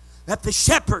that the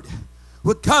shepherd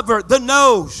would cover the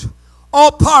nose,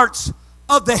 all parts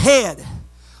of the head,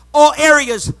 all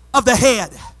areas of the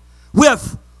head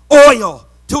with oil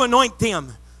to anoint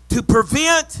them to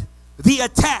prevent the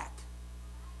attack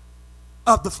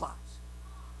of the flies.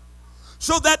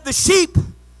 So that the sheep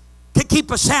could keep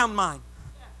a sound mind.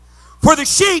 For the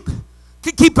sheep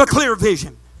could keep a clear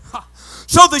vision.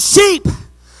 So the sheep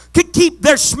could keep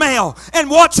their smell and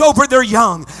watch over their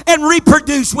young and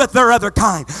reproduce with their other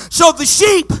kind. So the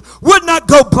sheep would not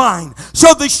go blind.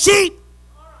 So the sheep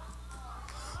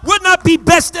would not be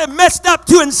messed up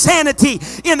to insanity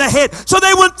in the head. So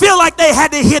they wouldn't feel like they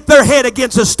had to hit their head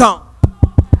against a stone.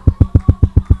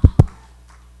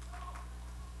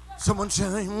 Someone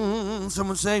say,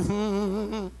 someone say,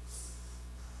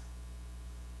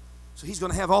 So he's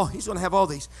going to have all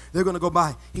these. They're going to go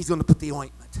by. He's going to put the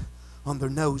ointment on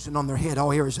their nose and on their head,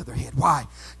 all areas of their head. Why?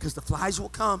 Because the flies will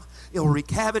come. It'll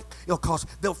wreak havoc.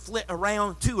 They'll flit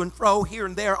around to and fro, here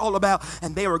and there, all about.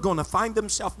 And they are going to find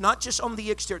themselves not just on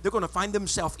the exterior. They're going to find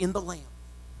themselves in the lamb.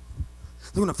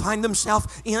 They're going to find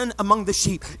themselves in among the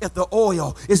sheep if the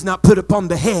oil is not put upon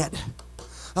the head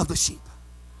of the sheep.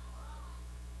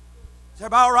 Is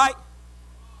everybody all right?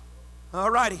 All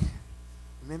righty.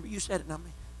 Remember you said it, not me.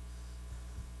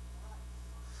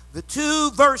 The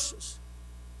 2 verses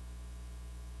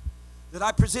that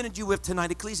I presented you with tonight,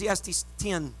 Ecclesiastes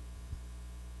 10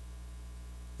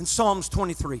 and Psalms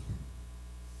 23.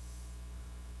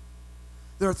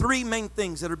 There are 3 main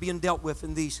things that are being dealt with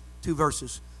in these 2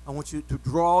 verses I want you to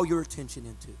draw your attention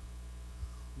into.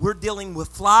 We're dealing with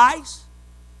flies.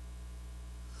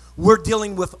 We're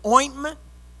dealing with ointment,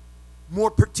 more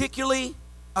particularly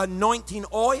anointing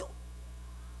oil,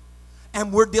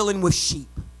 and we're dealing with sheep.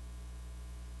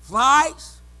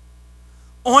 Flies,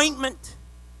 ointment,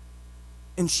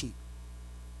 and sheep.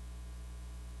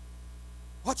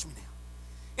 Watch me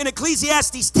now. In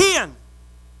Ecclesiastes 10,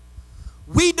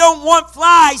 we don't want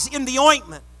flies in the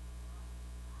ointment.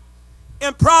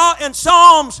 In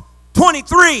Psalms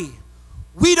 23,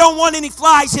 we don't want any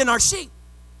flies in our sheep.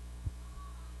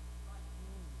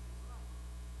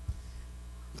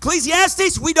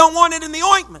 Ecclesiastes, we don't want it in the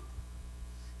ointment.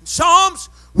 In Psalms,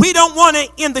 we don't want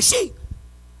it in the sheep.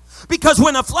 Because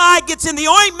when a fly gets in the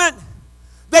ointment,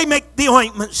 they make the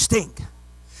ointment stink.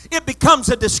 It becomes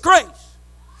a disgrace.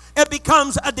 It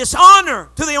becomes a dishonor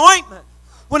to the ointment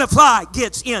when a fly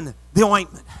gets in the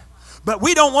ointment. But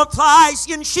we don't want flies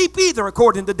in sheep either,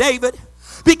 according to David.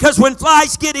 Because when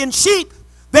flies get in sheep,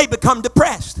 they become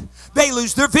depressed. They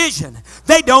lose their vision.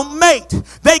 They don't mate.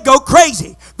 They go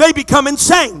crazy. They become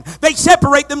insane. They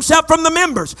separate themselves from the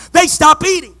members. They stop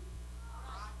eating.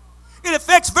 It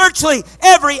affects virtually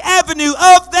every avenue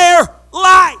of their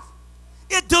life.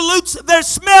 It dilutes their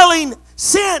smelling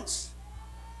sense.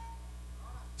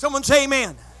 Someone say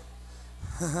amen.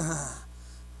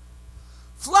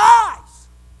 Flies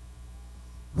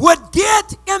would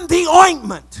get in the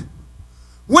ointment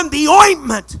when the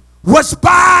ointment was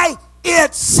by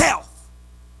itself.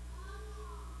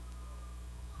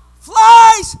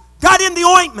 Flies got in the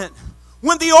ointment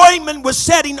when the ointment was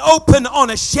sitting open on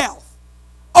a shelf,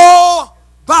 all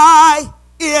by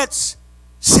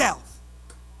itself.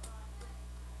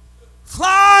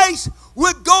 Flies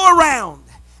would go around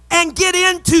and get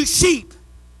into sheep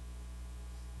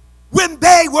when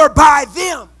they were by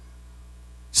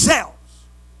themselves,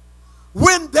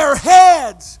 when their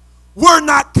heads were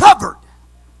not covered,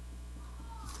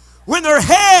 when their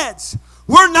heads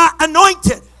were not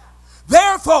anointed.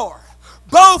 Therefore,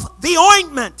 both the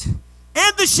ointment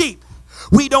and the sheep,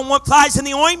 we don't want flies in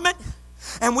the ointment,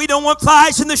 and we don't want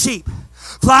flies in the sheep.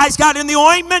 Flies got in the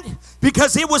ointment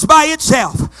because it was by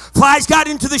itself. Flies got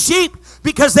into the sheep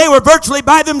because they were virtually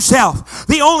by themselves.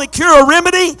 The only cure or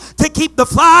remedy to keep the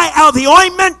fly out of the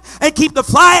ointment and keep the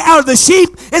fly out of the sheep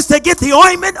is to get the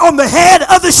ointment on the head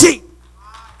of the sheep.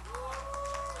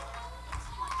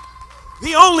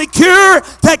 The only cure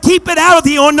to keep it out of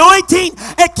the anointing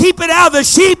and keep it out of the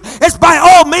sheep is by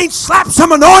all means slap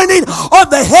some anointing on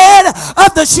the head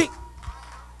of the sheep.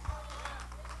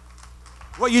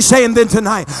 What are you saying then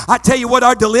tonight? I tell you what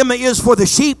our dilemma is for the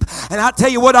sheep, and I tell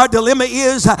you what our dilemma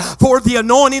is for the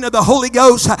anointing of the Holy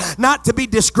Ghost, not to be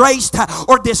disgraced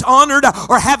or dishonored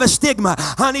or have a stigma.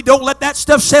 Honey, don't let that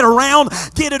stuff sit around.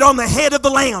 Get it on the head of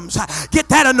the lambs. Get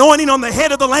that anointing on the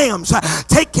head of the lambs.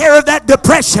 Take care of that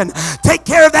depression. Take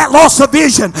care of that loss of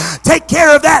vision. Take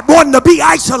care of that wanting to be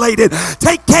isolated.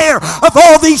 Take care of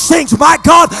all these things. My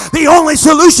God, the only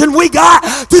solution we got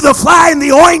to the fly in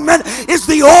the ointment is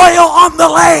the oil on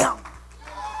the lamb.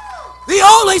 The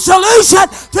only solution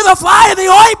to the fly in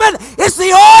the ointment is the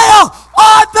oil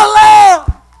on the lamb.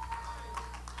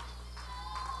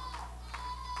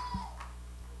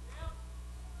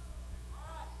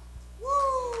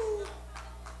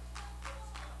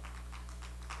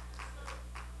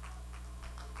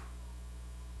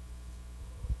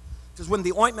 Because when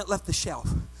the ointment left the shelf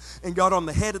and got on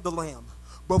the head of the lamb,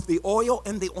 both the oil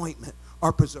and the ointment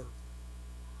are preserved.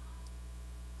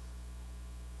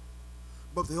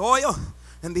 Both the oil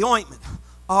and the ointment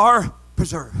are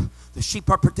preserved. The sheep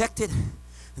are protected,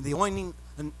 and the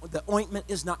ointment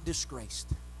is not disgraced.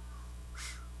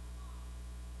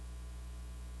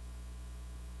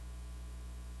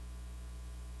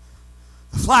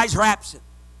 The flies are absent.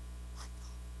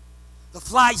 The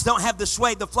flies don't have the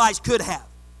sway the flies could have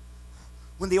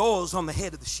when the oil is on the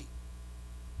head of the sheep.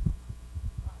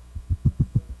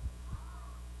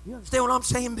 You understand what I'm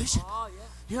saying, Bishop? Oh, yeah.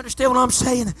 You understand what I'm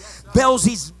saying?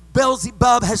 Yes,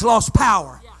 Beelzebub has lost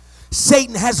power. Yeah.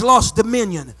 Satan has lost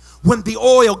dominion when the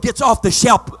oil gets off the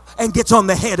shelf and gets on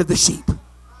the head of the sheep.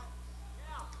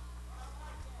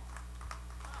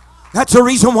 That's the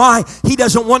reason why he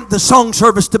doesn't want the song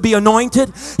service to be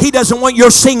anointed. He doesn't want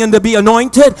your singing to be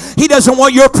anointed. He doesn't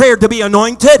want your prayer to be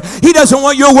anointed. He doesn't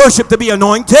want your worship to be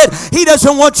anointed. He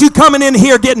doesn't want you coming in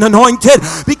here getting anointed.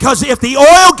 Because if the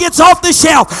oil gets off the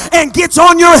shelf and gets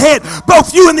on your head,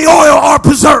 both you and the oil are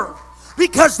preserved.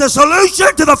 Because the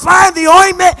solution to the fly in the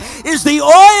ointment is the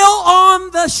oil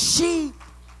on the sheep.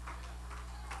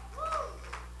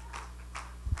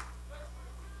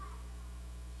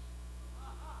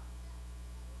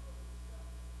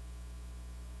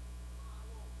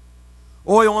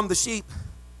 Oil on the sheep.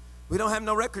 We don't have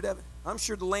no record of it. I'm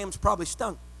sure the lambs probably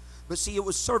stunk. But see, it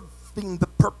was serving the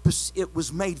purpose it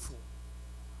was made for.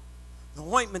 The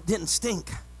ointment didn't stink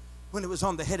when it was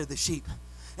on the head of the sheep.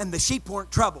 And the sheep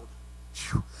weren't troubled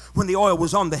when the oil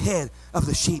was on the head of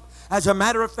the sheep. As a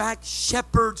matter of fact,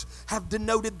 shepherds have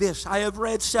denoted this. I have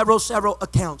read several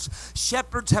accounts.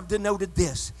 Shepherds have denoted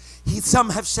this. Some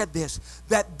have said this,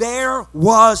 that there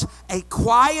was a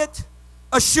quiet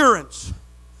assurance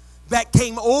that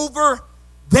came over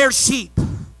their sheep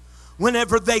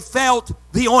whenever they felt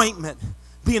the ointment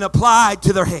being applied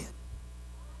to their head.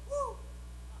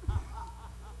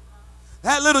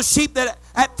 That little sheep that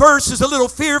at first is a little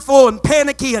fearful and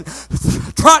panicky and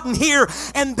trotting here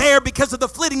and there because of the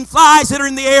flitting flies that are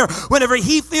in the air, whenever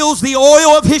he feels the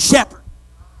oil of his shepherd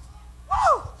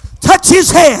touch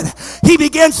his head, he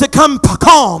begins to come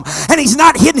calm, and he's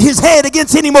not hitting his head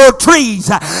against any more trees.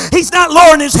 He's not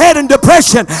lowering his head in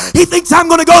depression. He thinks, I'm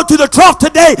going to go to the trough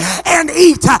today and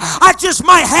eat. I just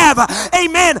might have,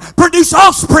 amen, produce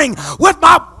offspring with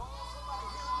my...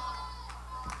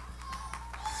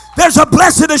 There's a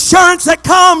blessed assurance that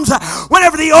comes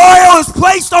whenever the oil is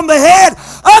placed on the head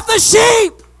of the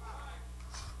sheep.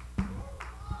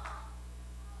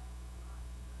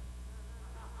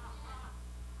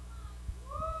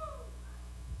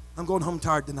 I'm going home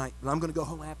tired tonight, but I'm going to go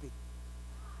home happy.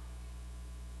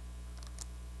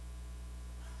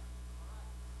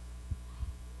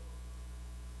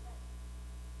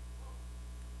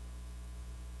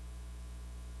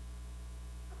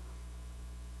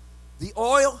 The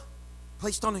oil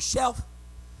placed on a shelf,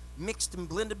 mixed and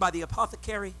blended by the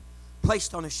apothecary,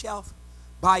 placed on a shelf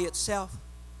by itself,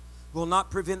 will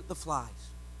not prevent the flies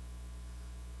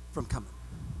from coming.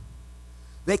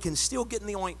 They can still get in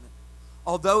the ointment,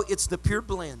 although it's the pure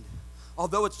blend,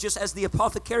 although it's just as the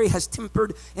apothecary has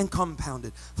tempered and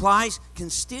compounded. Flies can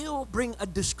still bring a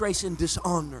disgrace and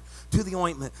dishonor to the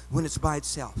ointment when it's by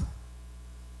itself.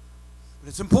 But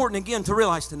it's important again to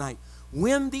realize tonight,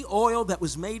 when the oil that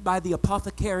was made by the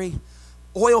apothecary,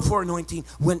 oil for anointing,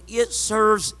 when it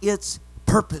serves its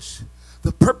purpose,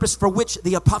 the purpose for which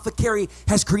the apothecary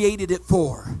has created it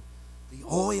for, the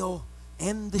oil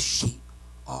and the sheep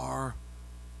are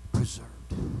preserved.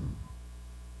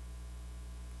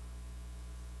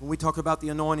 When we talk about the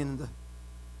anointing in the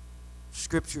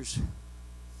scriptures,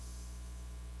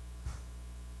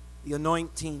 the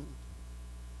anointing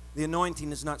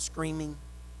is not screaming.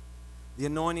 The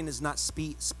anointing is not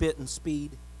spit and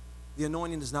speed. The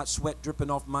anointing is not sweat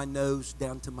dripping off my nose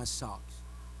down to my socks.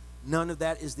 None of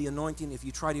that is the anointing. If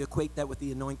you try to equate that with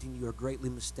the anointing, you are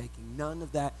greatly mistaken. None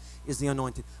of that is the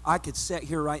anointing. I could sit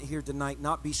here right here tonight,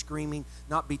 not be screaming,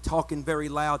 not be talking very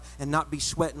loud, and not be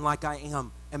sweating like I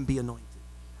am, and be anointed.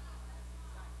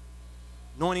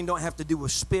 Anointing don't have to do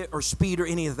with spit or speed or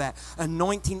any of that.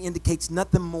 Anointing indicates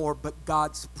nothing more but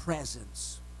God's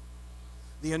presence.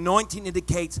 The anointing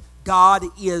indicates God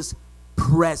is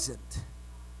present.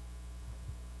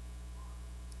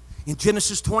 In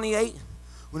Genesis 28,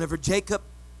 whenever Jacob,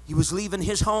 he was leaving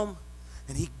his home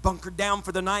and he bunkered down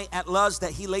for the night at Luz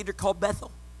that he later called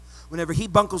Bethel. Whenever he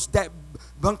bunkers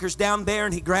down there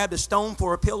and he grabbed a stone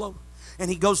for a pillow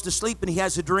and he goes to sleep and he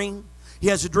has a dream. He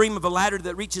has a dream of a ladder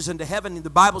that reaches into heaven, and the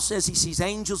Bible says he sees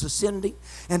angels ascending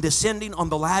and descending on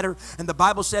the ladder. And the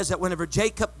Bible says that whenever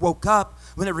Jacob woke up,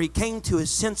 whenever he came to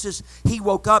his senses, he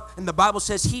woke up, and the Bible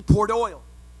says he poured oil.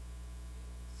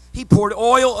 He poured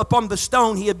oil upon the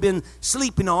stone he had been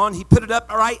sleeping on. He put it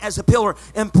up right as a pillar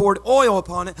and poured oil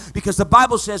upon it, because the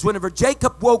Bible says whenever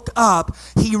Jacob woke up,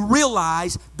 he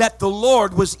realized that the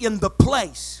Lord was in the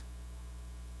place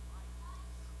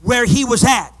where he was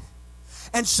at.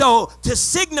 And so, to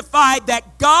signify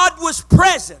that God was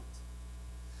present,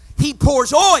 he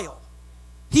pours oil.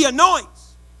 He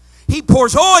anoints. He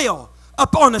pours oil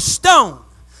upon a stone,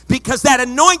 because that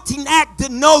anointing act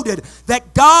denoted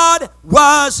that God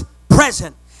was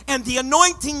present. And the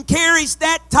anointing carries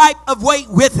that type of weight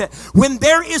with it. When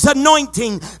there is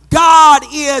anointing, God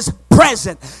is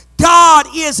present. God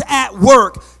is at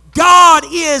work. God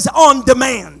is on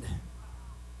demand.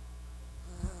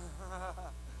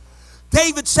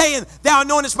 David saying, thou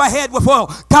anointest my head with oil.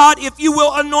 God, if you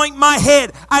will anoint my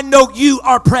head, I know you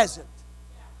are present.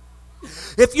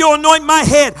 If you anoint my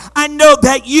head, I know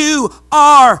that you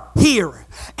are here.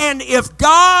 And if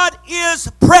God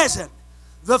is present,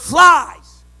 the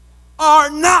flies are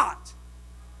not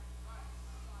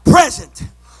present,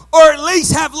 or at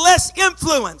least have less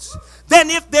influence than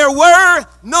if there were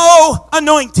no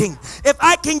anointing. If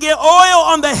I can get oil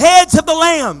on the heads of the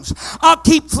lambs, I'll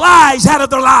keep flies out of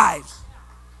their lives.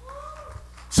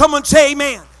 Someone say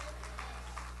amen.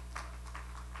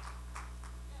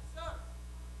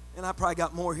 And I probably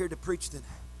got more here to preach than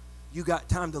you got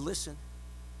time to listen.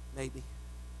 maybe.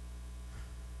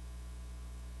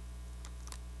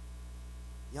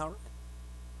 You all right?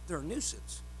 They're a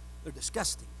nuisance. They're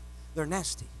disgusting. They're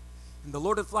nasty. And the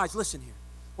Lord of the Flies, listen here.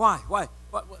 Why?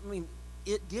 I mean,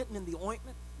 it getting in the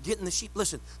ointment, getting the sheep.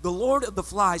 Listen, the Lord of the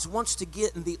Flies wants to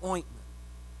get in the ointment.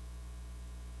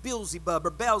 Beelzebub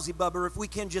or Beelzebub, or if we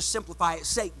can just simplify it,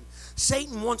 Satan.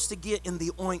 Satan wants to get in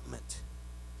the ointment.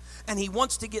 And he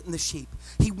wants to get in the sheep.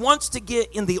 He wants to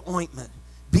get in the ointment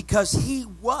because he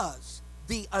was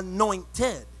the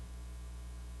anointed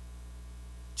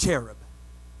cherub.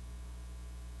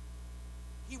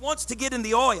 He wants to get in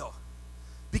the oil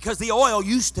because the oil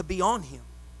used to be on him.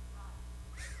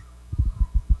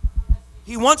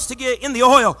 He wants to get in the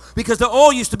oil because the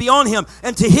oil used to be on him.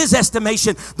 And to his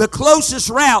estimation, the closest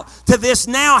route to this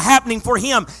now happening for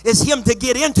him is him to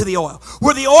get into the oil.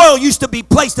 Where the oil used to be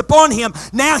placed upon him,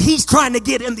 now he's trying to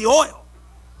get in the oil.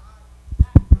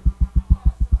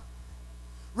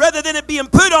 Rather than it being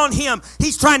put on him,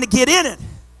 he's trying to get in it.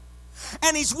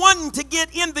 And he's wanting to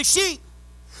get in the sheep.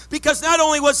 Because not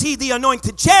only was he the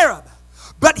anointed cherub,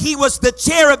 but he was the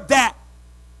cherub that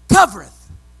covereth.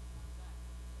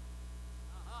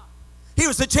 He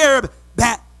was the cherub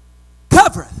that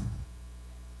covereth.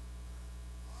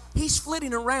 He's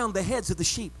flitting around the heads of the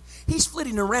sheep. He's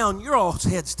flitting around your all's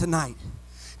heads tonight.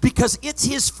 Because it's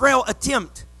his frail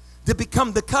attempt to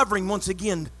become the covering once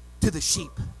again to the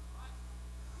sheep.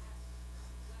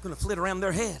 Going to flit around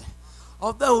their head.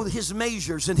 Although his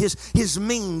measures and his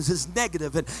means is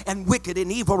negative and wicked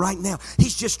and evil right now,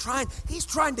 he's trying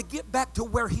to get back to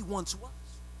where he once was.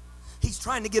 He's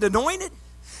trying to get anointed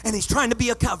and he's trying to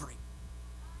be a covering.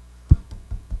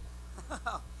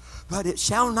 But it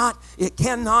shall not, it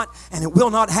cannot, and it will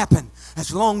not happen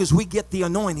as long as we get the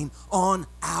anointing on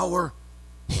our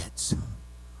heads.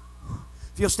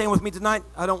 If you'll stand with me tonight,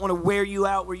 I don't want to wear you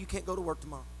out where you can't go to work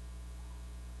tomorrow.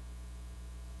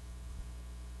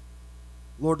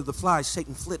 Lord of the Flies,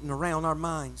 Satan flitting around our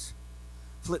minds,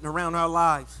 flitting around our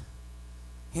lives,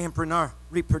 hampering our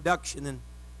reproduction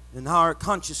and our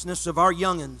consciousness of our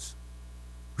young'uns.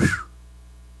 Whew.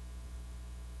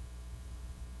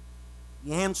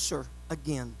 The answer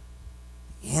again,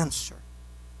 the answer.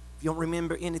 If you don't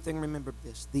remember anything, remember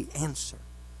this. The answer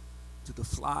to the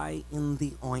fly in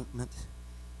the ointment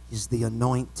is the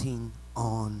anointing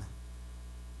on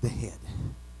the head.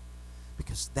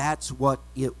 Because that's what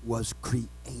it was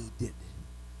created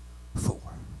for.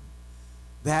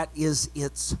 That is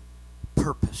its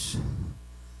purpose.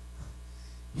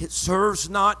 It serves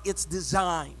not its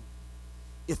design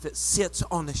if it sits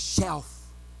on a shelf.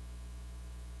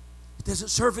 It doesn't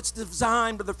serve its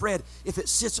design, Brother Fred, if it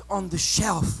sits on the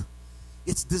shelf.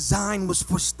 Its design was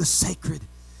for the sacred.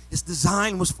 Its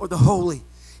design was for the holy.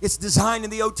 Its design in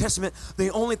the Old Testament,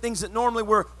 the only things that normally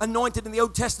were anointed in the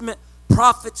Old Testament,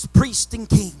 prophets, priests, and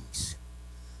kings.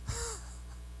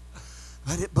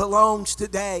 But it belongs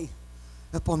today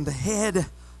upon the head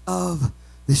of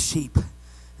the sheep.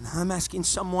 And I'm asking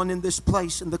someone in this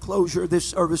place in the closure of this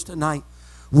service tonight,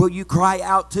 will you cry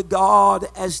out to God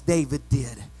as David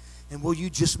did? And will you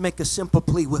just make a simple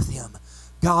plea with him?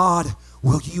 God,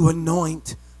 will you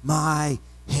anoint my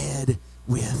head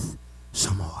with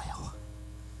some oil?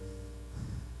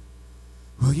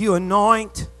 Will you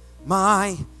anoint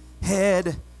my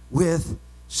head with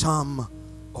some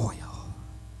oil?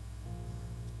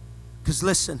 Because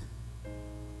listen,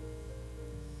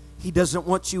 he doesn't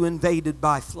want you invaded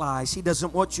by flies. He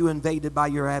doesn't want you invaded by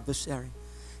your adversary.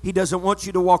 He doesn't want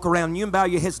you to walk around. You can bow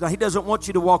your heads now. He doesn't want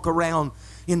you to walk around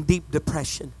in deep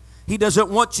depression. He doesn't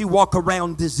want you to walk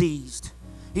around diseased.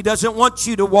 He doesn't want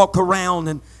you to walk around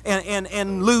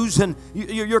and losing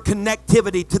your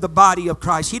connectivity to the body of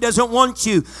Christ. He doesn't want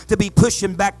you to be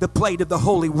pushing back the plate of the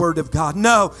holy word of God.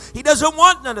 No, he doesn't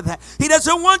want none of that. He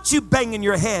doesn't want you banging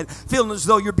your head, feeling as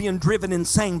though you're being driven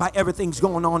insane by everything's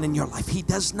going on in your life. He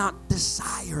does not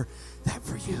desire that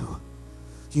for you.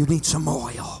 You need some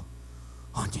oil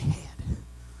on your head.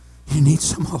 You need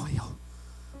some oil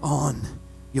on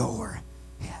your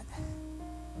head.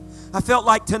 I felt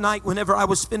like tonight, whenever I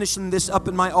was finishing this up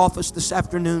in my office this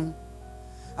afternoon,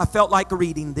 I felt like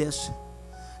reading this.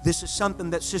 This is something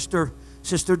that Sister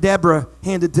Deborah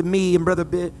handed to me and Brother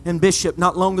Bishop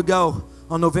not long ago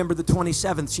on November the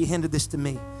 27th. She handed this to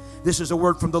me. This is a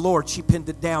word from the Lord. She pinned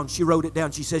it down. She wrote it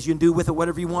down. She says, you can do with it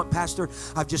whatever you want, Pastor.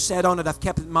 I've just sat on it. I've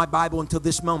kept it in my Bible until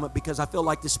this moment because I feel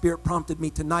like the Spirit prompted me.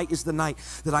 Tonight is the night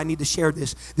that I need to share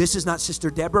this. This is not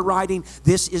Sister Deborah writing.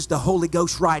 This is the Holy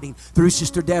Ghost writing through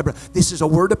Sister Deborah. This is a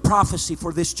word of prophecy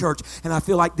for this church, and I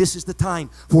feel like this is the time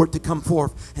for it to come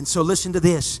forth. And so listen to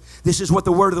this. This is what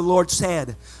the word of the Lord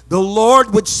said. The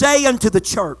Lord would say unto the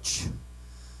church,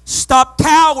 Stop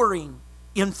cowering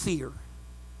in fear.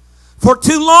 For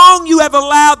too long you have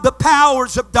allowed the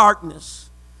powers of darkness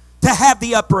to have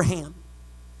the upper hand.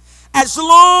 As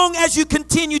long as you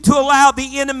continue to allow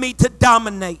the enemy to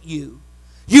dominate you,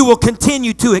 you will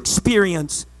continue to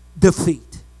experience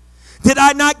defeat. Did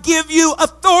I not give you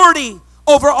authority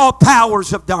over all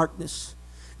powers of darkness?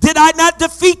 Did I not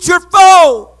defeat your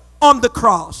foe on the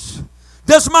cross?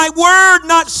 Does my word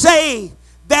not say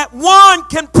that one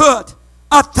can put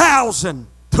 1,000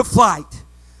 to flight?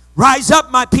 Rise up,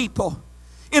 my people,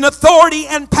 in authority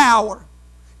and power,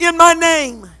 in my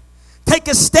name. Take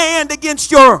a stand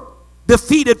against your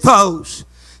defeated foes.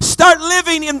 Start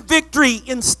living in victory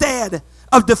instead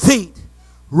of defeat.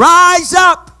 Rise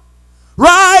up,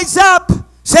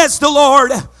 says the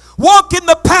Lord. Walk in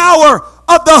the power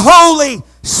of the Holy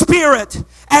Spirit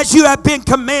as you have been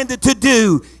commanded to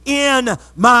do in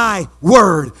my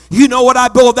word. You know what I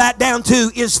boil that down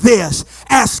to is this.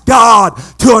 Ask God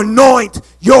to anoint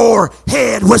your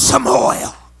head with some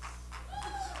oil.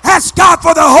 Ask God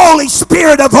for the Holy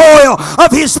Spirit of oil,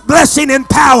 of His blessing and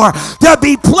power to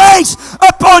be placed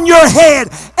upon your head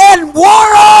and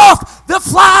ward off the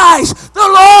flies, the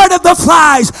Lord of the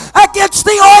flies, against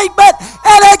the ointment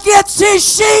and against His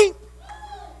sheep.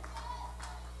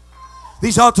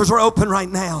 These altars are open right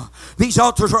now. These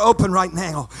altars are open right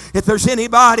now. If there's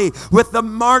anybody with the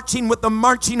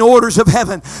marching orders of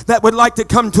heaven that would like to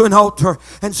come to an altar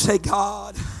and say,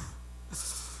 God,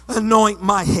 anoint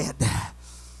my head.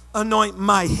 Anoint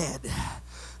my head.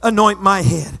 Anoint my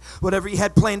head. Whatever you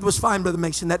had planned was fine, Brother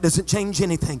Mason. That doesn't change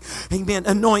anything. Amen.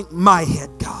 Anoint my head,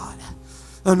 God.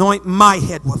 Anoint my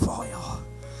head with oil.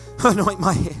 Anoint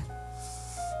my head.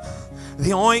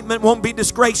 The ointment won't be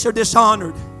disgraced or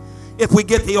dishonored if we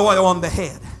get the oil on the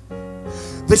head.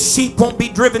 The sheep won't be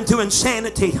driven to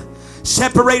insanity,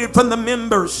 separated from the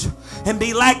members, and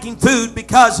be lacking food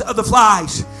because of the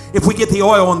flies if we get the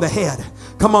oil on the head.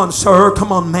 Come on, sir.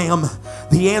 Come on, ma'am.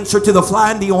 The answer to the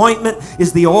fly and the ointment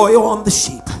is the oil on the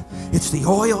sheep. It's the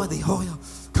oil of the oil.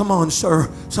 Come on,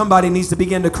 sir. Somebody needs to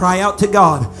begin to cry out to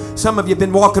God. Some of you have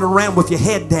been walking around with your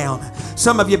head down.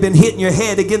 Some of you have been hitting your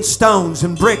head against stones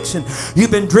and bricks, and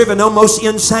you've been driven almost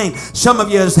insane. Some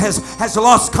of you has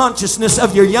lost consciousness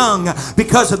of your young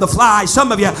because of the flies.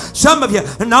 Some of you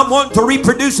are not wanting to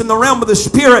reproduce in the realm of the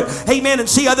Spirit. Amen. And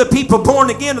see other people born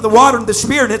again of the water and the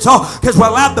Spirit. It's all because we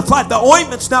allowed the fly. The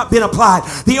ointment's not been applied.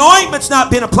 The ointment's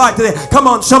not been applied to that. Come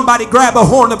on, somebody grab a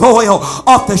horn of oil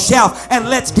off the shelf and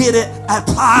let's get it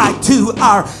applied to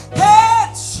our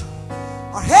heads.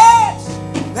 Our heads.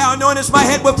 Thou anointest my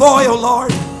head with oil, Lord.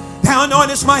 Thou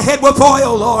anointest my head with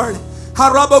oil, Lord.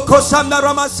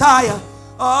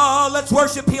 Oh, let's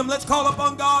worship Him. Let's call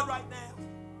upon God right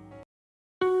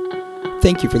now.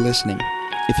 Thank you for listening.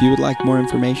 If you would like more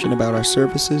information about our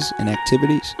services and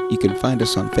activities, you can find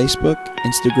us on Facebook,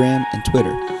 Instagram, and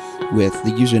Twitter with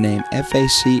the username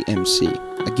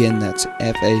FACMC. Again, that's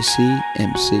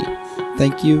FACMC.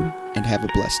 Thank you, and have a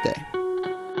blessed day.